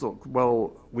there was talk,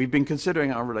 well, we've been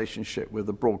considering our relationship with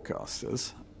the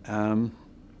broadcasters,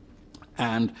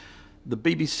 and the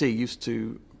BBC used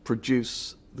to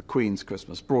produce the Queen's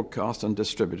Christmas broadcast and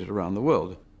distribute it around the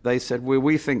world. they said, well,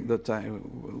 we think that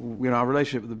our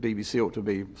relationship with the BBC ought to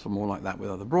be more like that with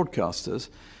other broadcasters,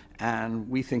 and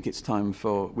we think it's time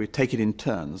we take it in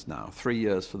turns now, 3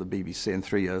 years for the BBC and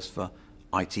 3 years for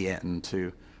ITN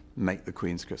to make the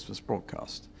Queen's Christmas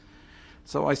broadcast.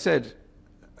 So I said,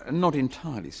 not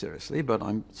entirely seriously, but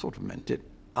I sort of meant it,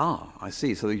 I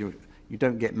see, so you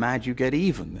don't get mad, you get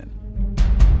even then.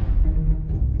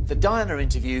 The Diana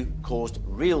interview caused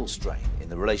real strain in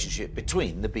the relationship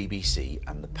between the BBC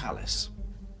and the palace.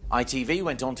 ITV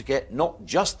went on to get not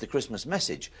just the Christmas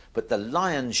message, but the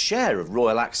lion's share of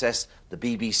royal access the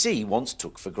BBC once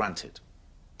took for granted.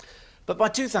 But by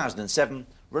 2007,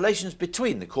 relations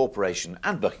between the corporation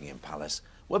and Buckingham Palace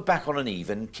were back on an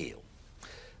even keel.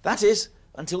 That is,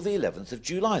 until the 11th of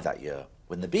July that year,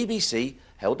 when the BBC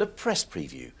held a press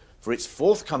preview for its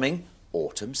forthcoming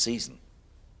autumn season.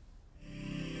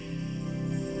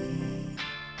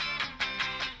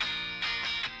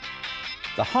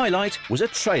 The highlight was a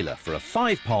trailer for a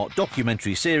 5-part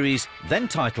documentary series then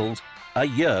titled A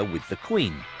Year with the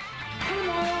Queen.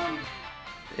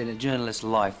 In a journalist's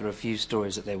life, there are a few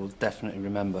stories that they will definitely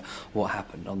remember what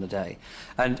happened on the day.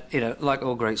 And, you know, like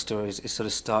all great stories, it sort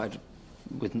of started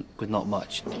with not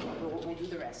much. We'll do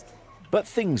the rest. But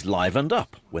things livened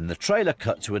up when the trailer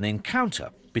cut to an encounter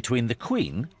between the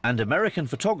Queen and American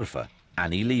photographer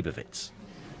Annie Leibovitz.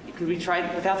 Could we try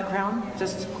it without the crown?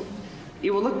 It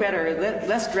will look better,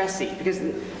 less dressy, because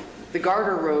the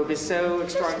garter robe is so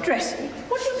extraordinary. Dressy?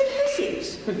 What do you think this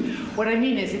is? What I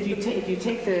mean is, if you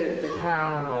take the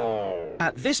crown...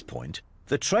 At this point,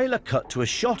 the trailer cut to a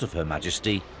shot of Her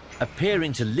Majesty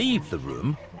appearing to leave the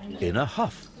room in a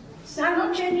huff. I'm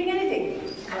not changing anything.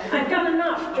 I've done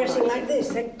enough dressing like this.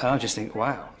 I just think,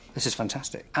 wow, this is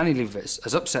fantastic. Annie Leibovitz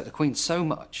has upset the Queen so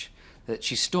much that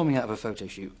she's storming out of a photo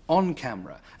shoot on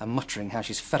camera and muttering how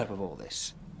she's fed up of all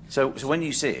this. So when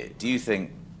you see it, do you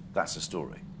think that's a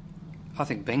story? I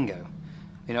think bingo.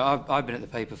 You know, I've been at the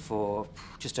paper for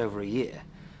just over a year,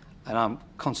 and I'm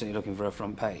constantly looking for a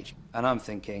front page. And I'm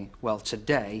thinking, well,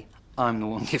 today, I'm the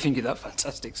one giving you that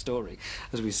fantastic story.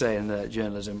 As we say in the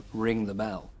journalism, ring the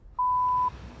bell.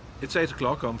 It's 8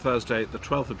 o'clock on Thursday, the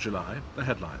 12th of July. The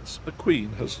headlines. The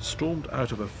Queen has stormed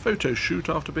out of a photo shoot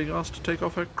after being asked to take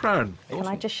off her crown. Can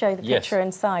I just show the picture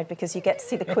inside, because you get to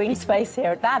see the Queen's face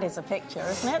here. That is a picture,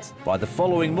 isn't it? By the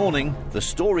following morning, the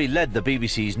story led the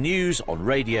BBC's news on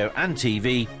radio and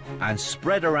TV and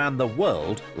spread around the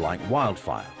world like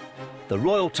wildfire. The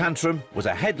royal tantrum was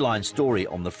a headline story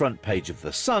on the front page of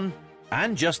The Sun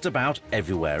and just about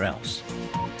everywhere else.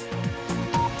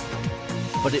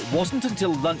 But it wasn't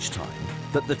until lunchtime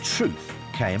that the truth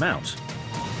came out.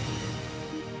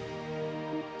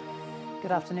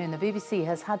 Good afternoon. The BBC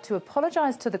has had to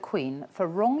apologise to the Queen for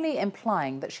wrongly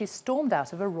implying that she stormed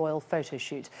out of a royal photo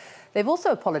shoot. They've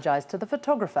also apologised to the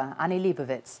photographer, Annie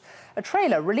Leibovitz. A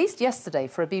trailer released yesterday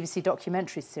for a BBC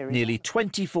documentary series. Nearly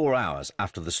 24 hours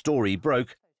after the story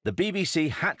broke, the BBC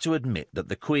had to admit that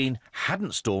the Queen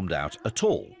hadn't stormed out at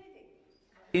all.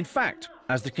 In fact,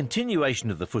 as the continuation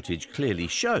of the footage clearly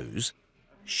shows,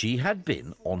 she had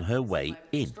been on her way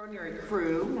in. Extraordinary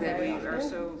crew that we are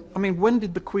so... I mean, when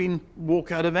did the Queen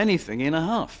walk out of anything in a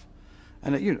huff?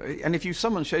 And, you know, and if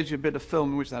someone shows you a bit of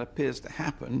film in which that appears to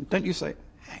happen, don't you say,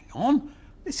 hang on,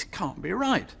 this can't be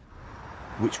right?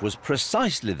 Which was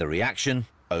precisely the reaction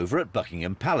over at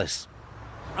Buckingham Palace.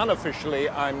 Unofficially,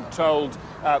 I'm told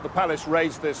the palace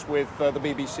raised this with the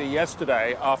BBC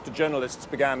yesterday after journalists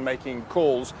began making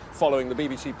calls following the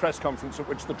BBC press conference at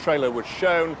which the trailer was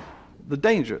shown. The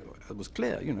danger was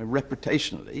clear, you know,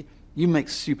 reputationally, you make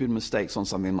stupid mistakes on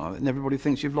something like that and everybody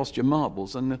thinks you've lost your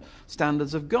marbles and the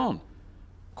standards have gone.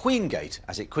 Queengate,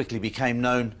 as it quickly became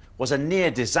known, was a near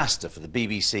disaster for the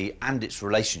BBC and its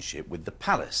relationship with the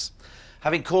palace.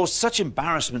 Having caused such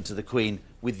embarrassment to the Queen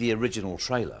with the original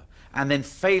trailer, and then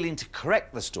failing to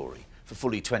correct the story for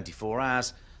fully 24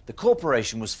 hours, the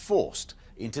corporation was forced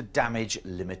into damage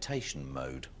limitation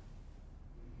mode.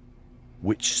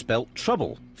 Which spelt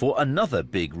trouble for another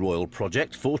big royal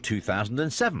project for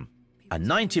 2007, a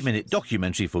 90-minute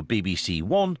documentary for BBC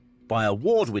One by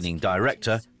award-winning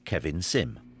director Kevin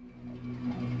Sim.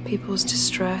 People's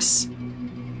distress,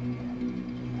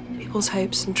 people's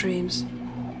hopes and dreams.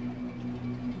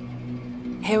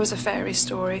 Here was a fairy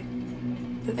story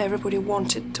that everybody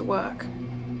wanted to work.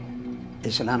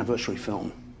 It's an anniversary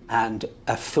film, and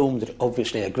a film that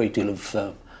obviously a great deal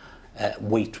of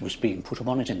weight was being put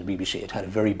upon it in the BBC. It had a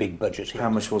very big budget. How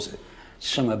much was it?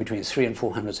 Somewhere between £300,000 and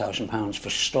 £400,000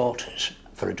 for starters.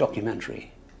 For a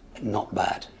documentary, not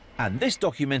bad. And this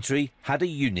documentary had a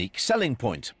unique selling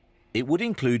point. It would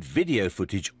include video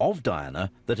footage of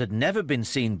Diana that had never been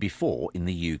seen before in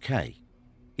the UK.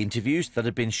 interviews that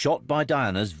had been shot by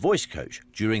Diana's voice coach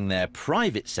during their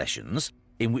private sessions,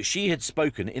 in which she had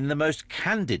spoken in the most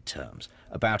candid terms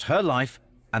about her life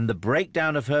and the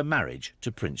breakdown of her marriage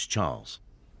to Prince Charles.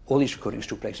 All these recordings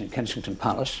took place in Kensington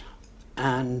Palace,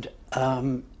 and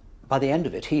by the end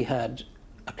of it, he had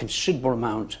a considerable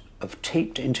amount of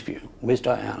taped interview with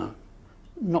Diana,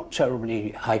 not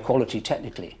terribly high quality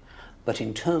technically, but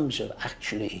in terms of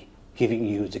actually giving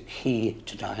you the key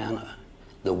to Diana,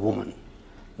 the woman,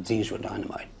 these were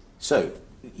dynamite. So,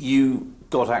 you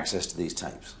got access to these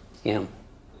tapes? Yeah.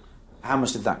 How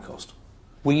much did that cost?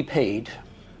 We paid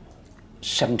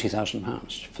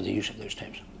 £70,000 for the use of those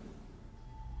tapes.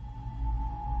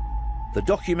 The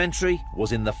documentary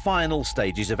was in the final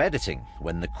stages of editing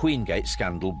when the Queengate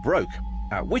scandal broke,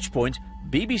 at which point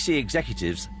BBC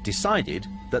executives decided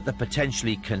that the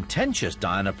potentially contentious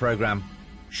Diana programme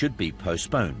should be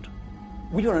postponed.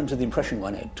 We were under the impression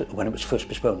when it was first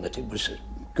postponed that it was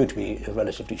going to be a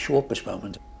relatively short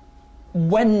postponement.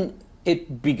 When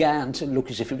it began to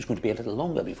look as if it was going to be a little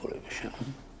longer before it was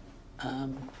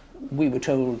shown, we were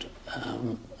told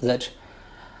that,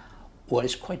 well,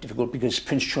 it's quite difficult because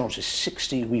Prince Charles is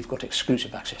 60, we've got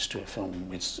exclusive access to a film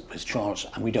with Charles,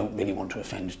 and we don't really want to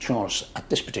offend Charles at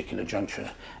this particular juncture.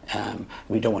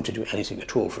 We don't want to do anything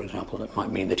at all, for example, that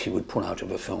might mean that he would pull out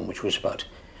of a film which was about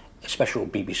a special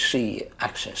BBC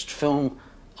accessed film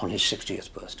on his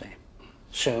 60th birthday.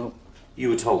 So... You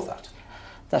were told that?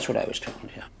 That's what I was told,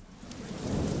 yeah.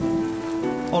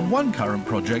 On one current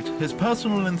project, his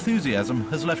personal enthusiasm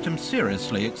has left him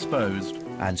seriously exposed.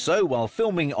 And so, while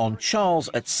filming on Charles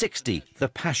at 60, the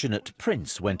passionate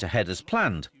prince went ahead as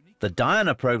planned, the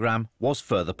Diana programme was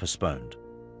further postponed.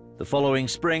 The following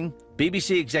spring,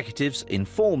 BBC executives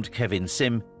informed Kevin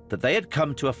Sim that they had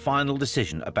come to a final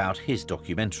decision about his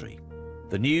documentary.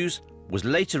 The news was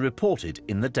later reported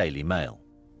in the Daily Mail.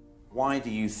 Why do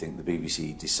you think the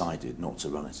BBC decided not to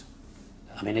run it?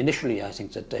 I mean, initially I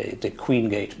think that the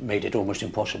Queengate made it almost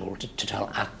impossible to tell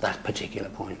at that particular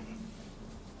point.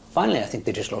 Finally, I think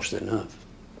they just lost their nerve.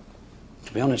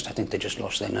 To be honest, I think they just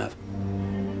lost their nerve.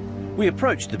 We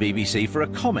approached the BBC for a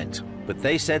comment, but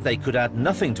they said they could add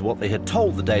nothing to what they had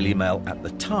told the Daily Mail at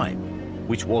the time,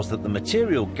 which was that the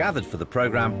material gathered for the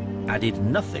programme added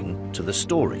nothing to the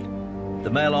story. The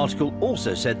Mail article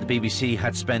also said the BBC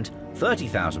had spent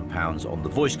 £30,000 on the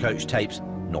voice coach tapes,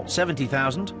 not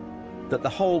 £70,000, that the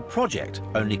whole project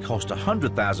only cost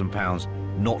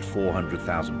 £100,000, not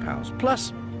 £400,000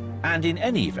 plus, and in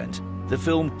any event, the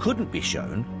film couldn't be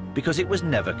shown because it was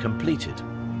never completed.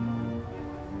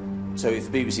 So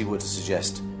if the BBC were to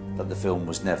suggest that the film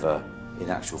was never, in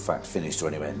actual fact, finished or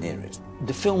anywhere near it?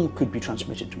 The film could be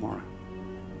transmitted tomorrow.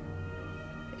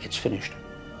 It's finished.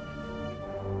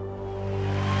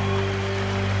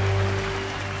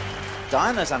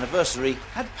 Diana's anniversary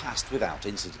had passed without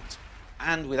incident,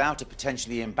 and without a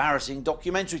potentially embarrassing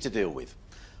documentary to deal with.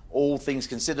 All things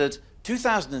considered,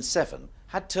 2007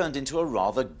 had turned into a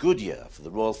rather good year for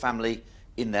the royal family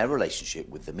in their relationship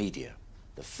with the media.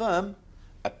 The firm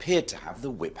appeared to have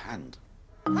the whip hand.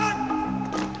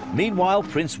 Meanwhile,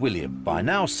 Prince William, by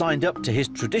now signed up to his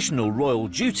traditional royal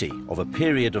duty of a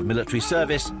period of military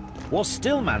service, was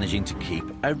still managing to keep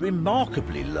a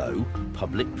remarkably low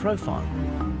public profile.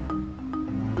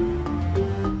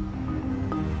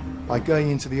 By going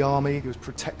into the army, he was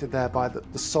protected there by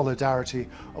the solidarity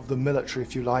of the military,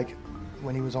 if you like.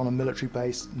 When he was on a military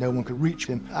base, no one could reach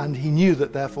him, and he knew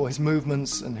that, therefore, his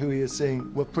movements and who he was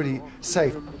seeing were pretty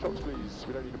safe.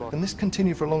 And this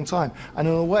continued for a long time, and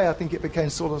in a way, I think it became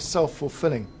sort of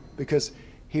self-fulfilling, because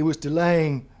he was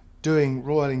delaying doing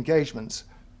royal engagements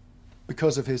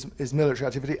because of his military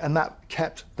activity, and that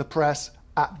kept the press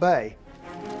at bay.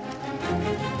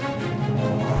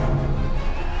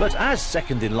 But as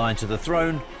second in line to the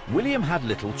throne, William had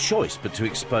little choice but to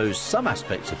expose some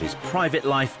aspects of his private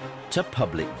life to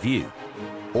public view,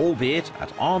 albeit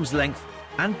at arm's length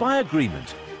and by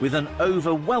agreement with an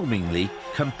overwhelmingly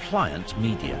compliant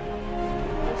media.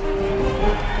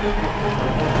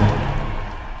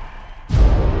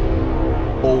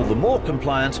 All the more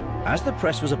compliant as the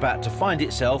press was about to find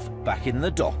itself back in the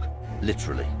dock,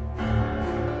 literally.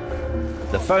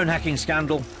 The phone hacking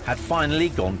scandal had finally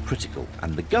gone critical,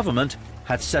 and the government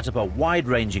had set up a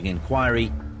wide-ranging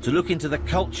inquiry to look into the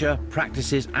culture,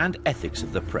 practices and ethics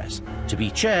of the press, to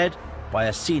be chaired by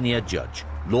a senior judge,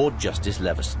 Lord Justice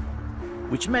Leveson,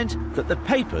 which meant that the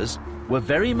papers were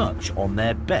very much on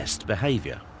their best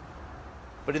behaviour.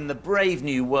 But in the brave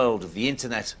new world of the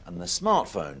internet and the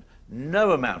smartphone,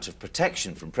 no amount of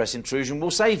protection from press intrusion will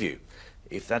save you,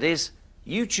 if that is,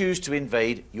 you choose to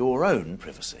invade your own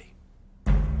privacy.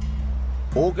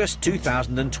 August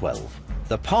 2012,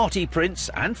 The party prince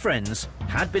and friends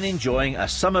had been enjoying a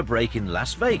summer break in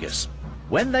Las Vegas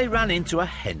when they ran into a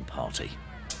hen party.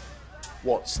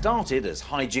 What started as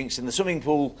hijinks in the swimming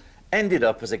pool ended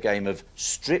up as a game of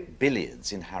strip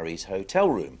billiards in Harry's hotel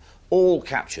room, all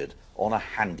captured on a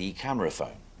handy camera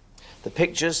phone. The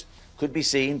pictures could be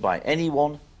seen by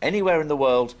anyone, anywhere in the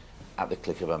world, at the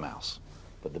click of a mouse.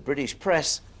 But the British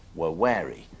press were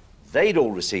wary. They'd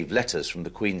all received letters from the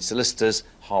Queen's solicitors,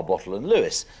 Harbottle and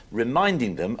Lewis,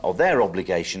 reminding them of their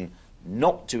obligation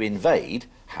not to invade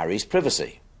Harry's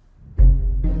privacy.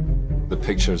 The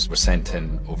pictures were sent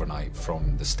in overnight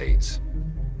from the States.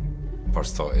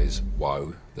 First thought is,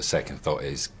 wow. The second thought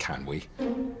is, can we?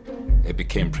 It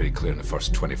became pretty clear in the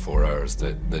first 24 hours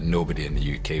that nobody in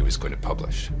the UK was going to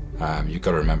publish. You've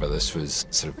got to remember this was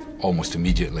sort of almost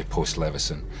immediately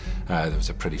post-Levison. There was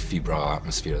a pretty febrile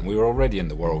atmosphere. And we were already in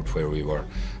the world where we were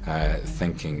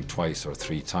thinking twice or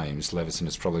three times. Levison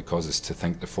has probably caused us to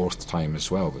think the fourth time as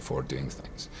well before doing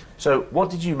things. So what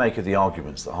did you make of the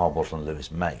arguments that Harbottle and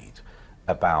Lewis made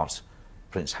about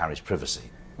Prince Harry's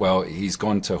privacy? Well, he's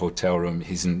gone to a hotel room,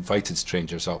 he's invited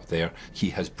strangers up there, he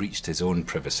has breached his own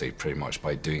privacy pretty much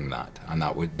by doing that, and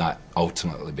that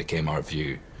ultimately became our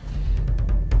view.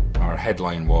 Our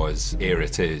headline was, here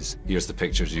it is, here's the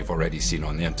pictures you've already seen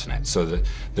on the internet. So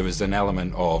there was an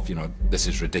element of, you know, this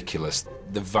is ridiculous.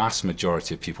 The vast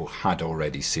majority of people had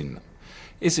already seen them.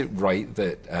 Is it right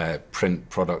that print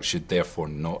products should therefore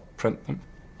not print them?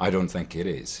 I don't think it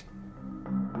is.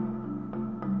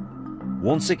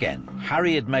 Once again,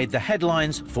 Harry had made the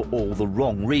headlines for all the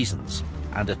wrong reasons,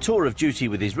 and a tour of duty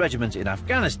with his regiment in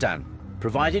Afghanistan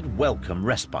provided welcome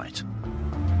respite.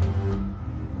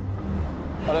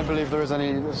 I don't believe there is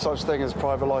any such thing as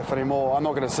private life anymore. I'm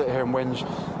not going to sit here and whinge.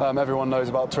 Everyone knows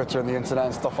about Twitter and the internet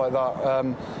and stuff like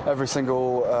that. Every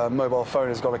single mobile phone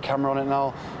has got a camera on it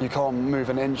now. You can't move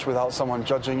an inch without someone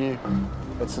judging you.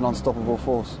 It's an unstoppable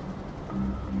force.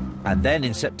 And then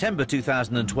in September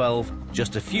 2012,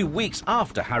 just a few weeks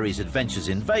after Harry's adventures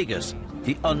in Vegas,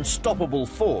 the unstoppable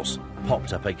force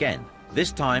popped up again,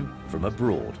 this time from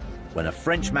abroad, when a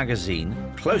French magazine,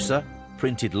 Closer,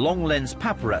 printed long-lens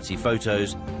paparazzi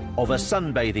photos of a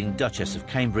sunbathing Duchess of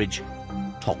Cambridge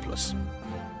topless.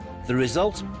 The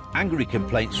result? Angry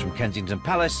complaints from Kensington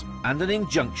Palace and an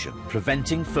injunction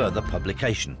preventing further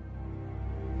publication.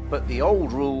 But the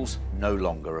old rules no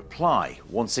longer apply.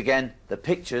 Once again, the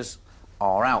pictures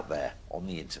are out there on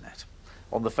the internet.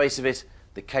 On the face of it,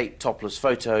 the Kate topless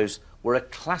photos were a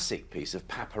classic piece of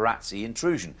paparazzi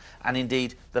intrusion, and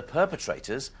indeed the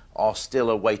perpetrators are still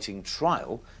awaiting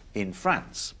trial in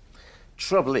France.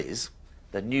 Trouble is,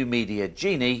 the new media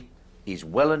genie is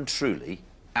well and truly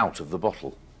out of the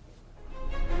bottle.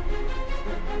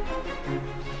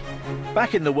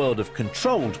 Back in the world of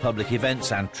controlled public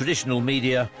events and traditional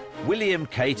media, William,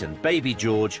 Kate and baby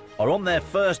George are on their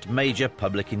first major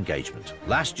public engagement,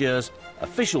 last year's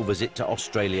official visit to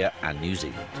Australia and New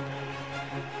Zealand.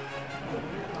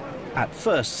 At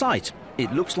first sight,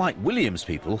 it looks like William's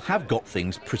people have got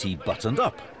things pretty buttoned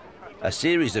up. A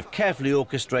series of carefully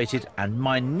orchestrated and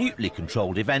minutely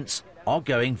controlled events are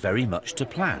going very much to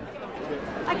plan.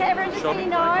 Okay, everyone just so you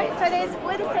know, so there's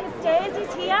where the set of stairs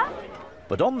is here.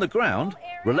 But on the ground,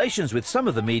 relations with some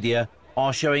of the media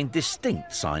are showing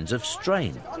distinct signs of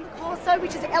strain. On the Corso,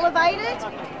 which is elevated,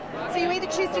 so you either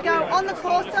choose to go on the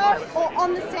Corso or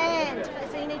on the sand.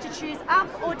 So you need to choose up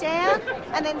or down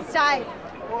and then stay.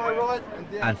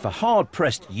 And for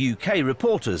hard-pressed UK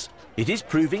reporters, it is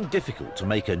proving difficult to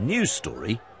make a news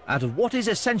story out of what is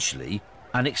essentially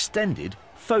an extended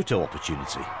photo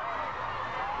opportunity.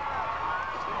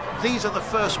 These are the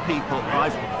first people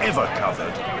I've ever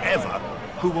covered, ever,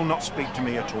 who will not speak to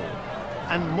me at all.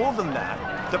 And more than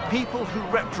that, the people who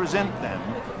represent them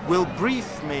will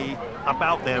brief me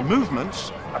about their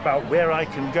movements, about where I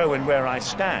can go and where I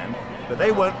stand, but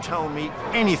they won't tell me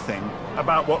anything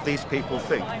about what these people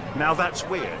think. Now that's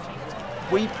weird.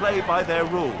 We play by their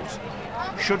rules.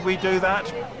 Should we do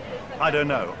that? I don't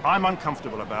know. I'm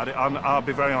uncomfortable about it. I'll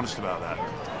be very honest about that.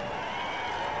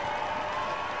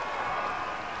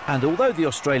 And although the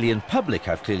Australian public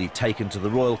have clearly taken to the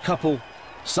royal couple,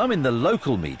 some in the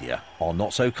local media are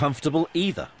not so comfortable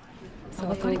either. So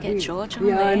we've got to get George on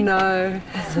there. there. I know.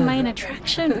 That's the main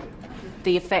attraction.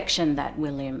 The affection that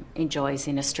William enjoys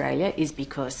in Australia is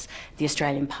because the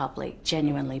Australian public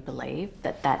genuinely believe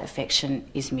that that affection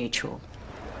is mutual.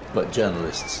 But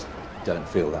journalists don't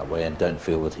feel that way and don't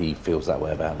feel that he feels that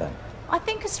way about them. I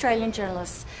think Australian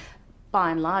journalists,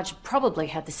 by and large, probably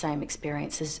have the same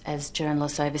experiences as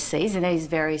journalists overseas, and he's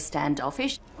very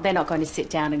standoffish. They're not going to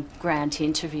sit down and grant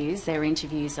interviews. Their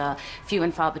interviews are few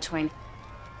and far between.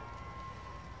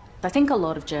 I think a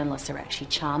lot of journalists are actually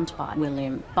charmed by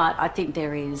William, but I think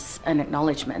there is an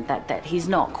acknowledgement that he's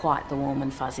not quite the warm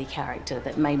and fuzzy character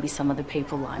that maybe some of the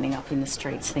people lining up in the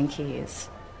streets think he is.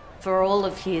 For all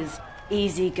of his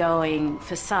easygoing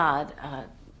facade,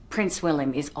 Prince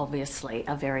William is obviously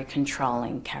a very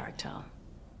controlling character.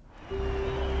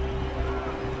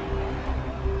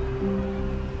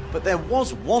 But there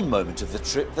was one moment of the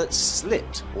trip that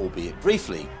slipped, albeit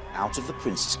briefly, out of the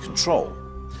Prince's control.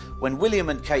 When William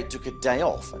and Kate took a day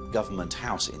off at Government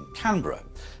House in Canberra,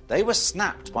 they were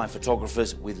snapped by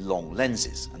photographers with long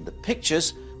lenses, and the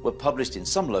pictures were published in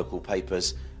some local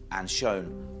papers and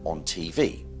shown on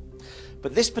TV.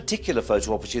 But this particular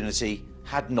photo opportunity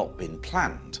had not been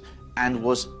planned and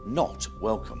was not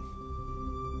welcome.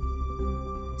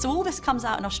 So all this comes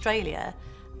out in Australia,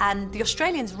 and the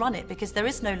Australians run it because there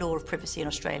is no law of privacy in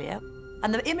Australia.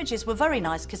 And the images were very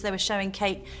nice because they were showing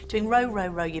Kate doing row, row,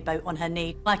 row your boat on her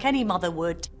knee, like any mother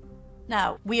would.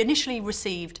 Now, we initially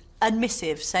received a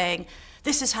missive saying,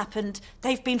 this has happened,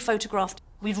 they've been photographed,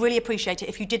 we'd really appreciate it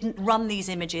if you didn't run these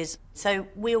images. So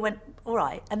we all went, all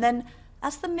right. And then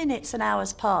as the minutes and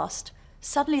hours passed,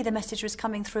 suddenly the message was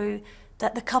coming through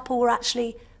that the couple were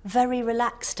actually very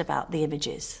relaxed about the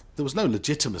images. There was no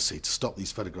legitimacy to stop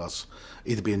these photographs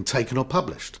either being taken or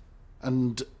published.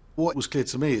 And what was clear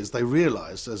to me is they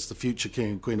realised, as the future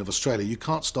King and Queen of Australia, you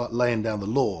can't start laying down the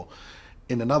law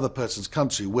in another person's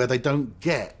country where they don't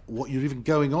get what you're even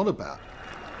going on about.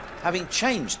 Having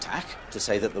changed tack to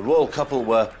say that the royal couple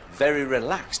were very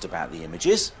relaxed about the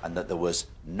images and that there was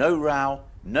no row,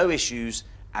 no issues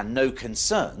and no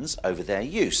concerns over their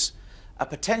use, a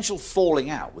potential falling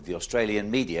out with the Australian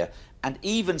media and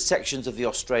even sections of the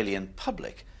Australian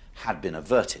public had been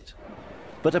averted.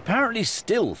 But apparently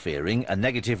still fearing a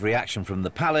negative reaction from the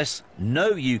palace,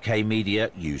 no UK media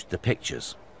used the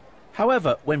pictures.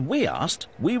 However, when we asked,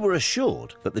 we were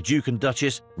assured that the Duke and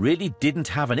Duchess really didn't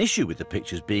have an issue with the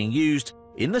pictures being used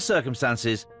in the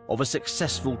circumstances of a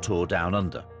successful tour down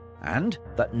under, and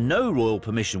that no royal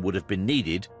permission would have been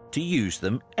needed to use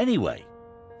them anyway.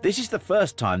 This is the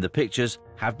first time the pictures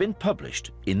have been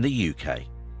published in the UK.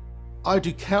 I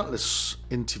do countless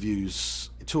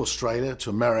interviews to Australia, to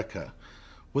America,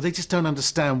 where they just don't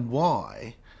understand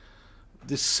why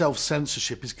this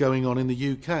self-censorship is going on in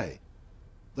the UK.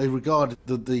 They regard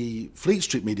the Fleet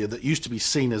Street media that used to be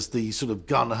seen as the sort of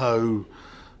gun-ho,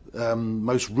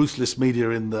 most ruthless media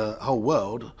in the whole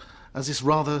world as this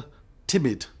rather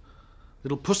timid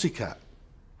little pussycat.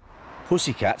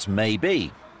 Pussycats may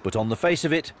be, but on the face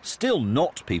of it, still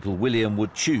not people William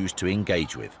would choose to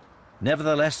engage with.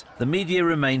 Nevertheless, the media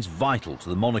remains vital to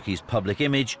the monarchy's public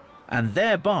image and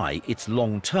thereby its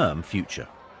long-term future.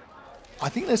 I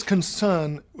think there's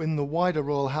concern in the wider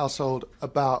royal household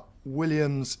about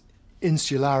William's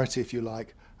insularity, if you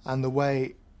like, and the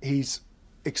way he's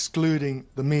excluding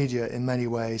the media in many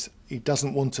ways. He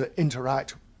doesn't want to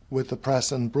interact with the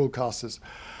press and broadcasters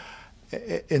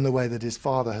in the way that his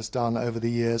father has done over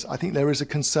the years. I think there is a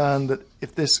concern that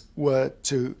if this were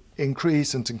to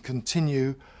increase and to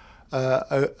continue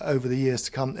over the years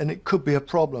to come, and it could be a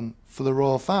problem for the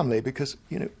royal family because,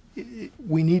 you know,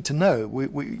 we need to know.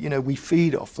 We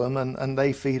feed off them and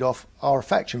they feed off our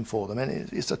affection for them,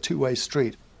 and it's a two-way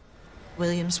street.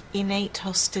 William's innate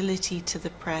hostility to the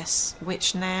press,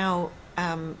 which now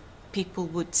people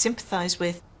would sympathise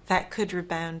with, that could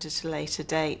rebound at a later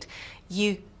date.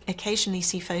 You occasionally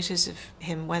see photos of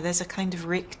him where there's a kind of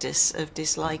rictus of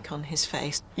dislike on his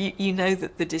face. You know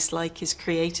that the dislike is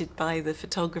created by the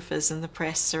photographers and the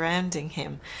press surrounding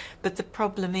him, but the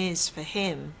problem is for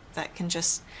him that can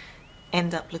just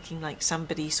end up looking like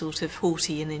somebody sort of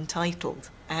haughty and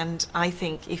entitled. And I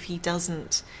think if he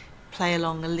doesn't play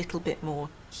along a little bit more,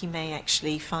 he may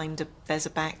actually find there's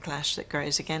a backlash that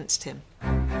grows against him.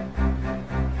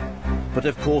 But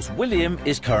of course, William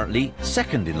is currently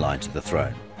second in line to the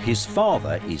throne. His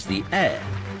father is the heir,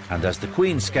 and as the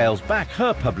Queen scales back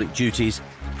her public duties,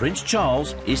 Prince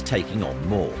Charles is taking on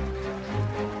more.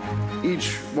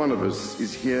 Each one of us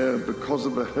is here because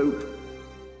of the hope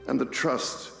and the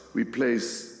trust we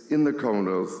place in the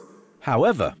Commonwealth.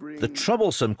 However, the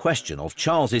troublesome question of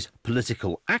Charles's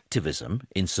political activism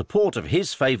in support of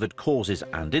his favoured causes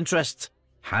and interests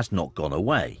has not gone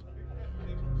away.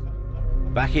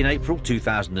 Back in April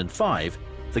 2005,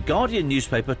 the Guardian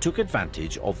newspaper took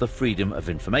advantage of the Freedom of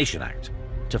Information Act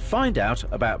to find out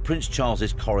about Prince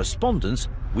Charles's correspondence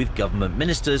with government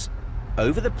ministers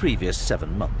over the previous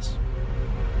 7 months.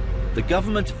 The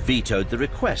government vetoed the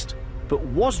request, but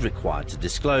was required to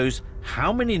disclose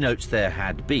how many notes there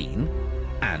had been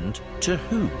and to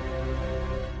whom.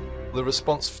 The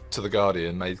response to The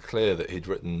Guardian made clear that he'd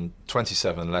written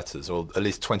 27 letters, or at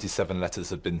least 27 letters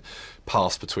had been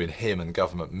passed between him and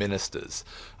government ministers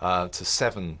to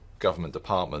 7 government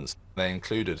departments. They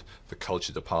included the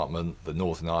Culture Department, the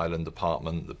Northern Ireland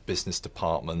Department, the Business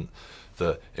Department,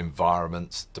 the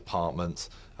Environment Department,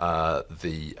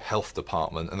 the Health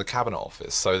Department and the Cabinet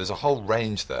Office. So there's a whole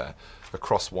range there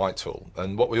across Whitehall.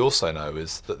 And what we also know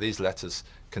is that these letters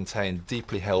contain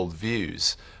deeply held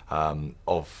views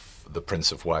of the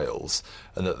Prince of Wales,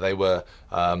 and that they were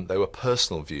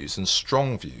personal views and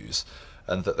strong views,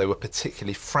 and that they were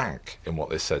particularly frank in what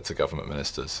they said to government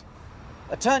ministers.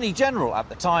 Attorney General at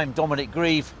the time, Dominic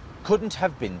Grieve, couldn't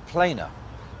have been plainer.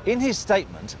 In his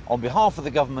statement on behalf of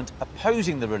the government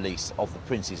opposing the release of the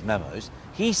Prince's memos,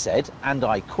 he said, and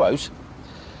I quote,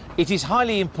 "It is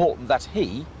highly important that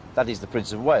he, that is the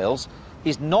Prince of Wales,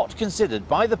 is not considered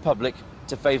by the public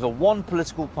to favour one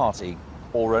political party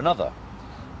or another.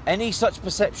 Any such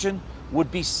perception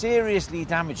would be seriously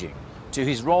damaging to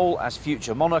his role as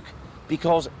future monarch,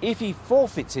 because if he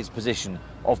forfeits his position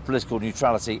of political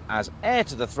neutrality as heir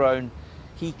to the throne,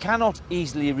 he cannot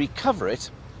easily recover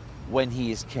it when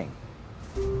he is king."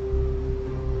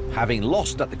 Having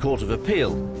lost at the Court of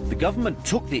Appeal, the government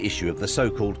took the issue of the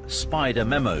so-called spider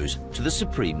memos to the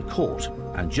Supreme Court,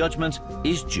 and judgment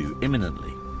is due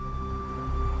imminently.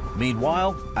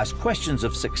 Meanwhile, as questions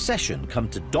of succession come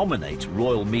to dominate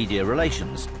royal media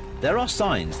relations, there are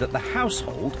signs that the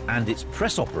household and its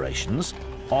press operations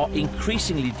are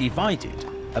increasingly divided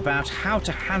about how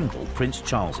to handle Prince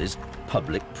Charles's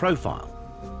public profile.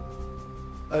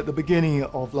 At the beginning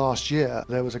of last year,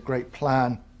 there was a great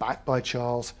plan backed by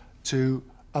Charles to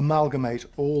amalgamate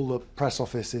all the press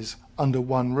offices under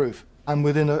one roof. And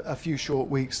within a few short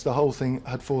weeks, the whole thing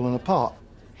had fallen apart.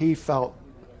 He felt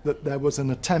that there was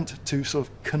an attempt to sort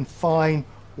of confine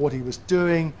what he was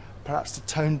doing, perhaps to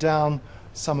tone down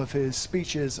some of his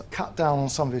speeches, cut down on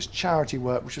some of his charity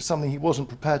work, which was something he wasn't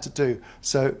prepared to do,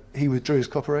 so he withdrew his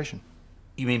cooperation.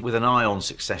 You mean with an eye on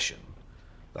succession,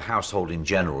 the household in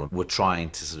general were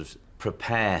trying to sort of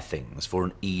prepare things for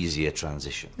an easier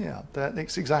transition? Yeah,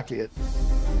 that's exactly it.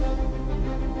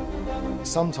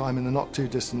 Sometime in the not too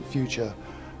distant future,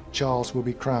 Charles will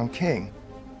be crowned king.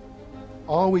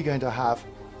 Are we going to have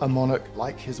a monarch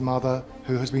like his mother,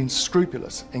 who has been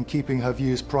scrupulous in keeping her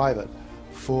views private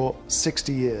for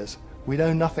 60 years? We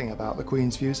know nothing about the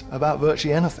Queen's views about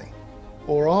virtually anything.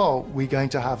 Or are we going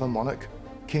to have a monarch,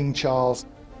 King Charles,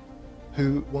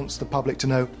 who wants the public to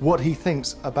know what he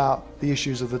thinks about the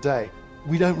issues of the day?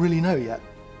 We don't really know yet.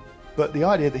 But the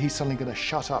idea that he's suddenly going to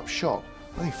shut up shop,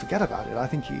 I think forget about it. I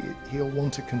think he'll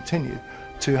want to continue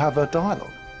to have a dialogue.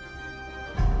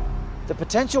 The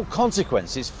potential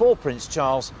consequences for Prince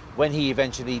Charles when he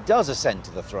eventually does ascend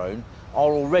to the throne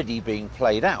are already being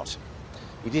played out.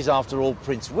 It is, after all,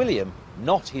 Prince William,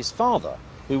 not his father,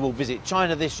 who will visit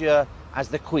China this year as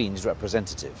the Queen's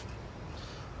representative.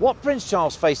 What Prince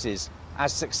Charles faces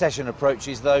as succession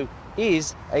approaches, though,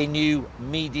 is a new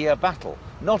media battle,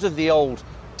 not of the old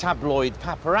tabloid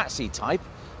paparazzi type,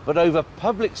 but over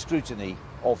public scrutiny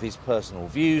of his personal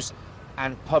views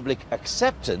and public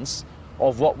acceptance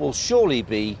of what will surely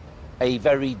be a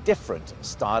very different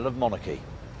style of monarchy.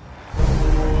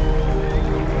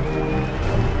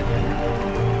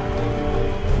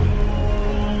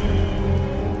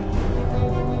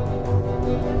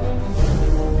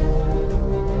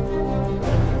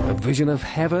 A vision of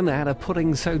heaven and a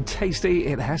pudding so tasty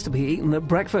it has to be eaten at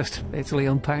breakfast. Italy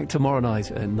Unpacked tomorrow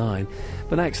night at 9.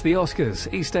 But next, the Oscars,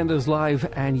 EastEnders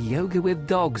Live and Yoga with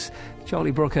Dogs.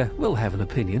 Charlie Brooker will have an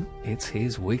opinion. It's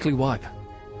his weekly wipe.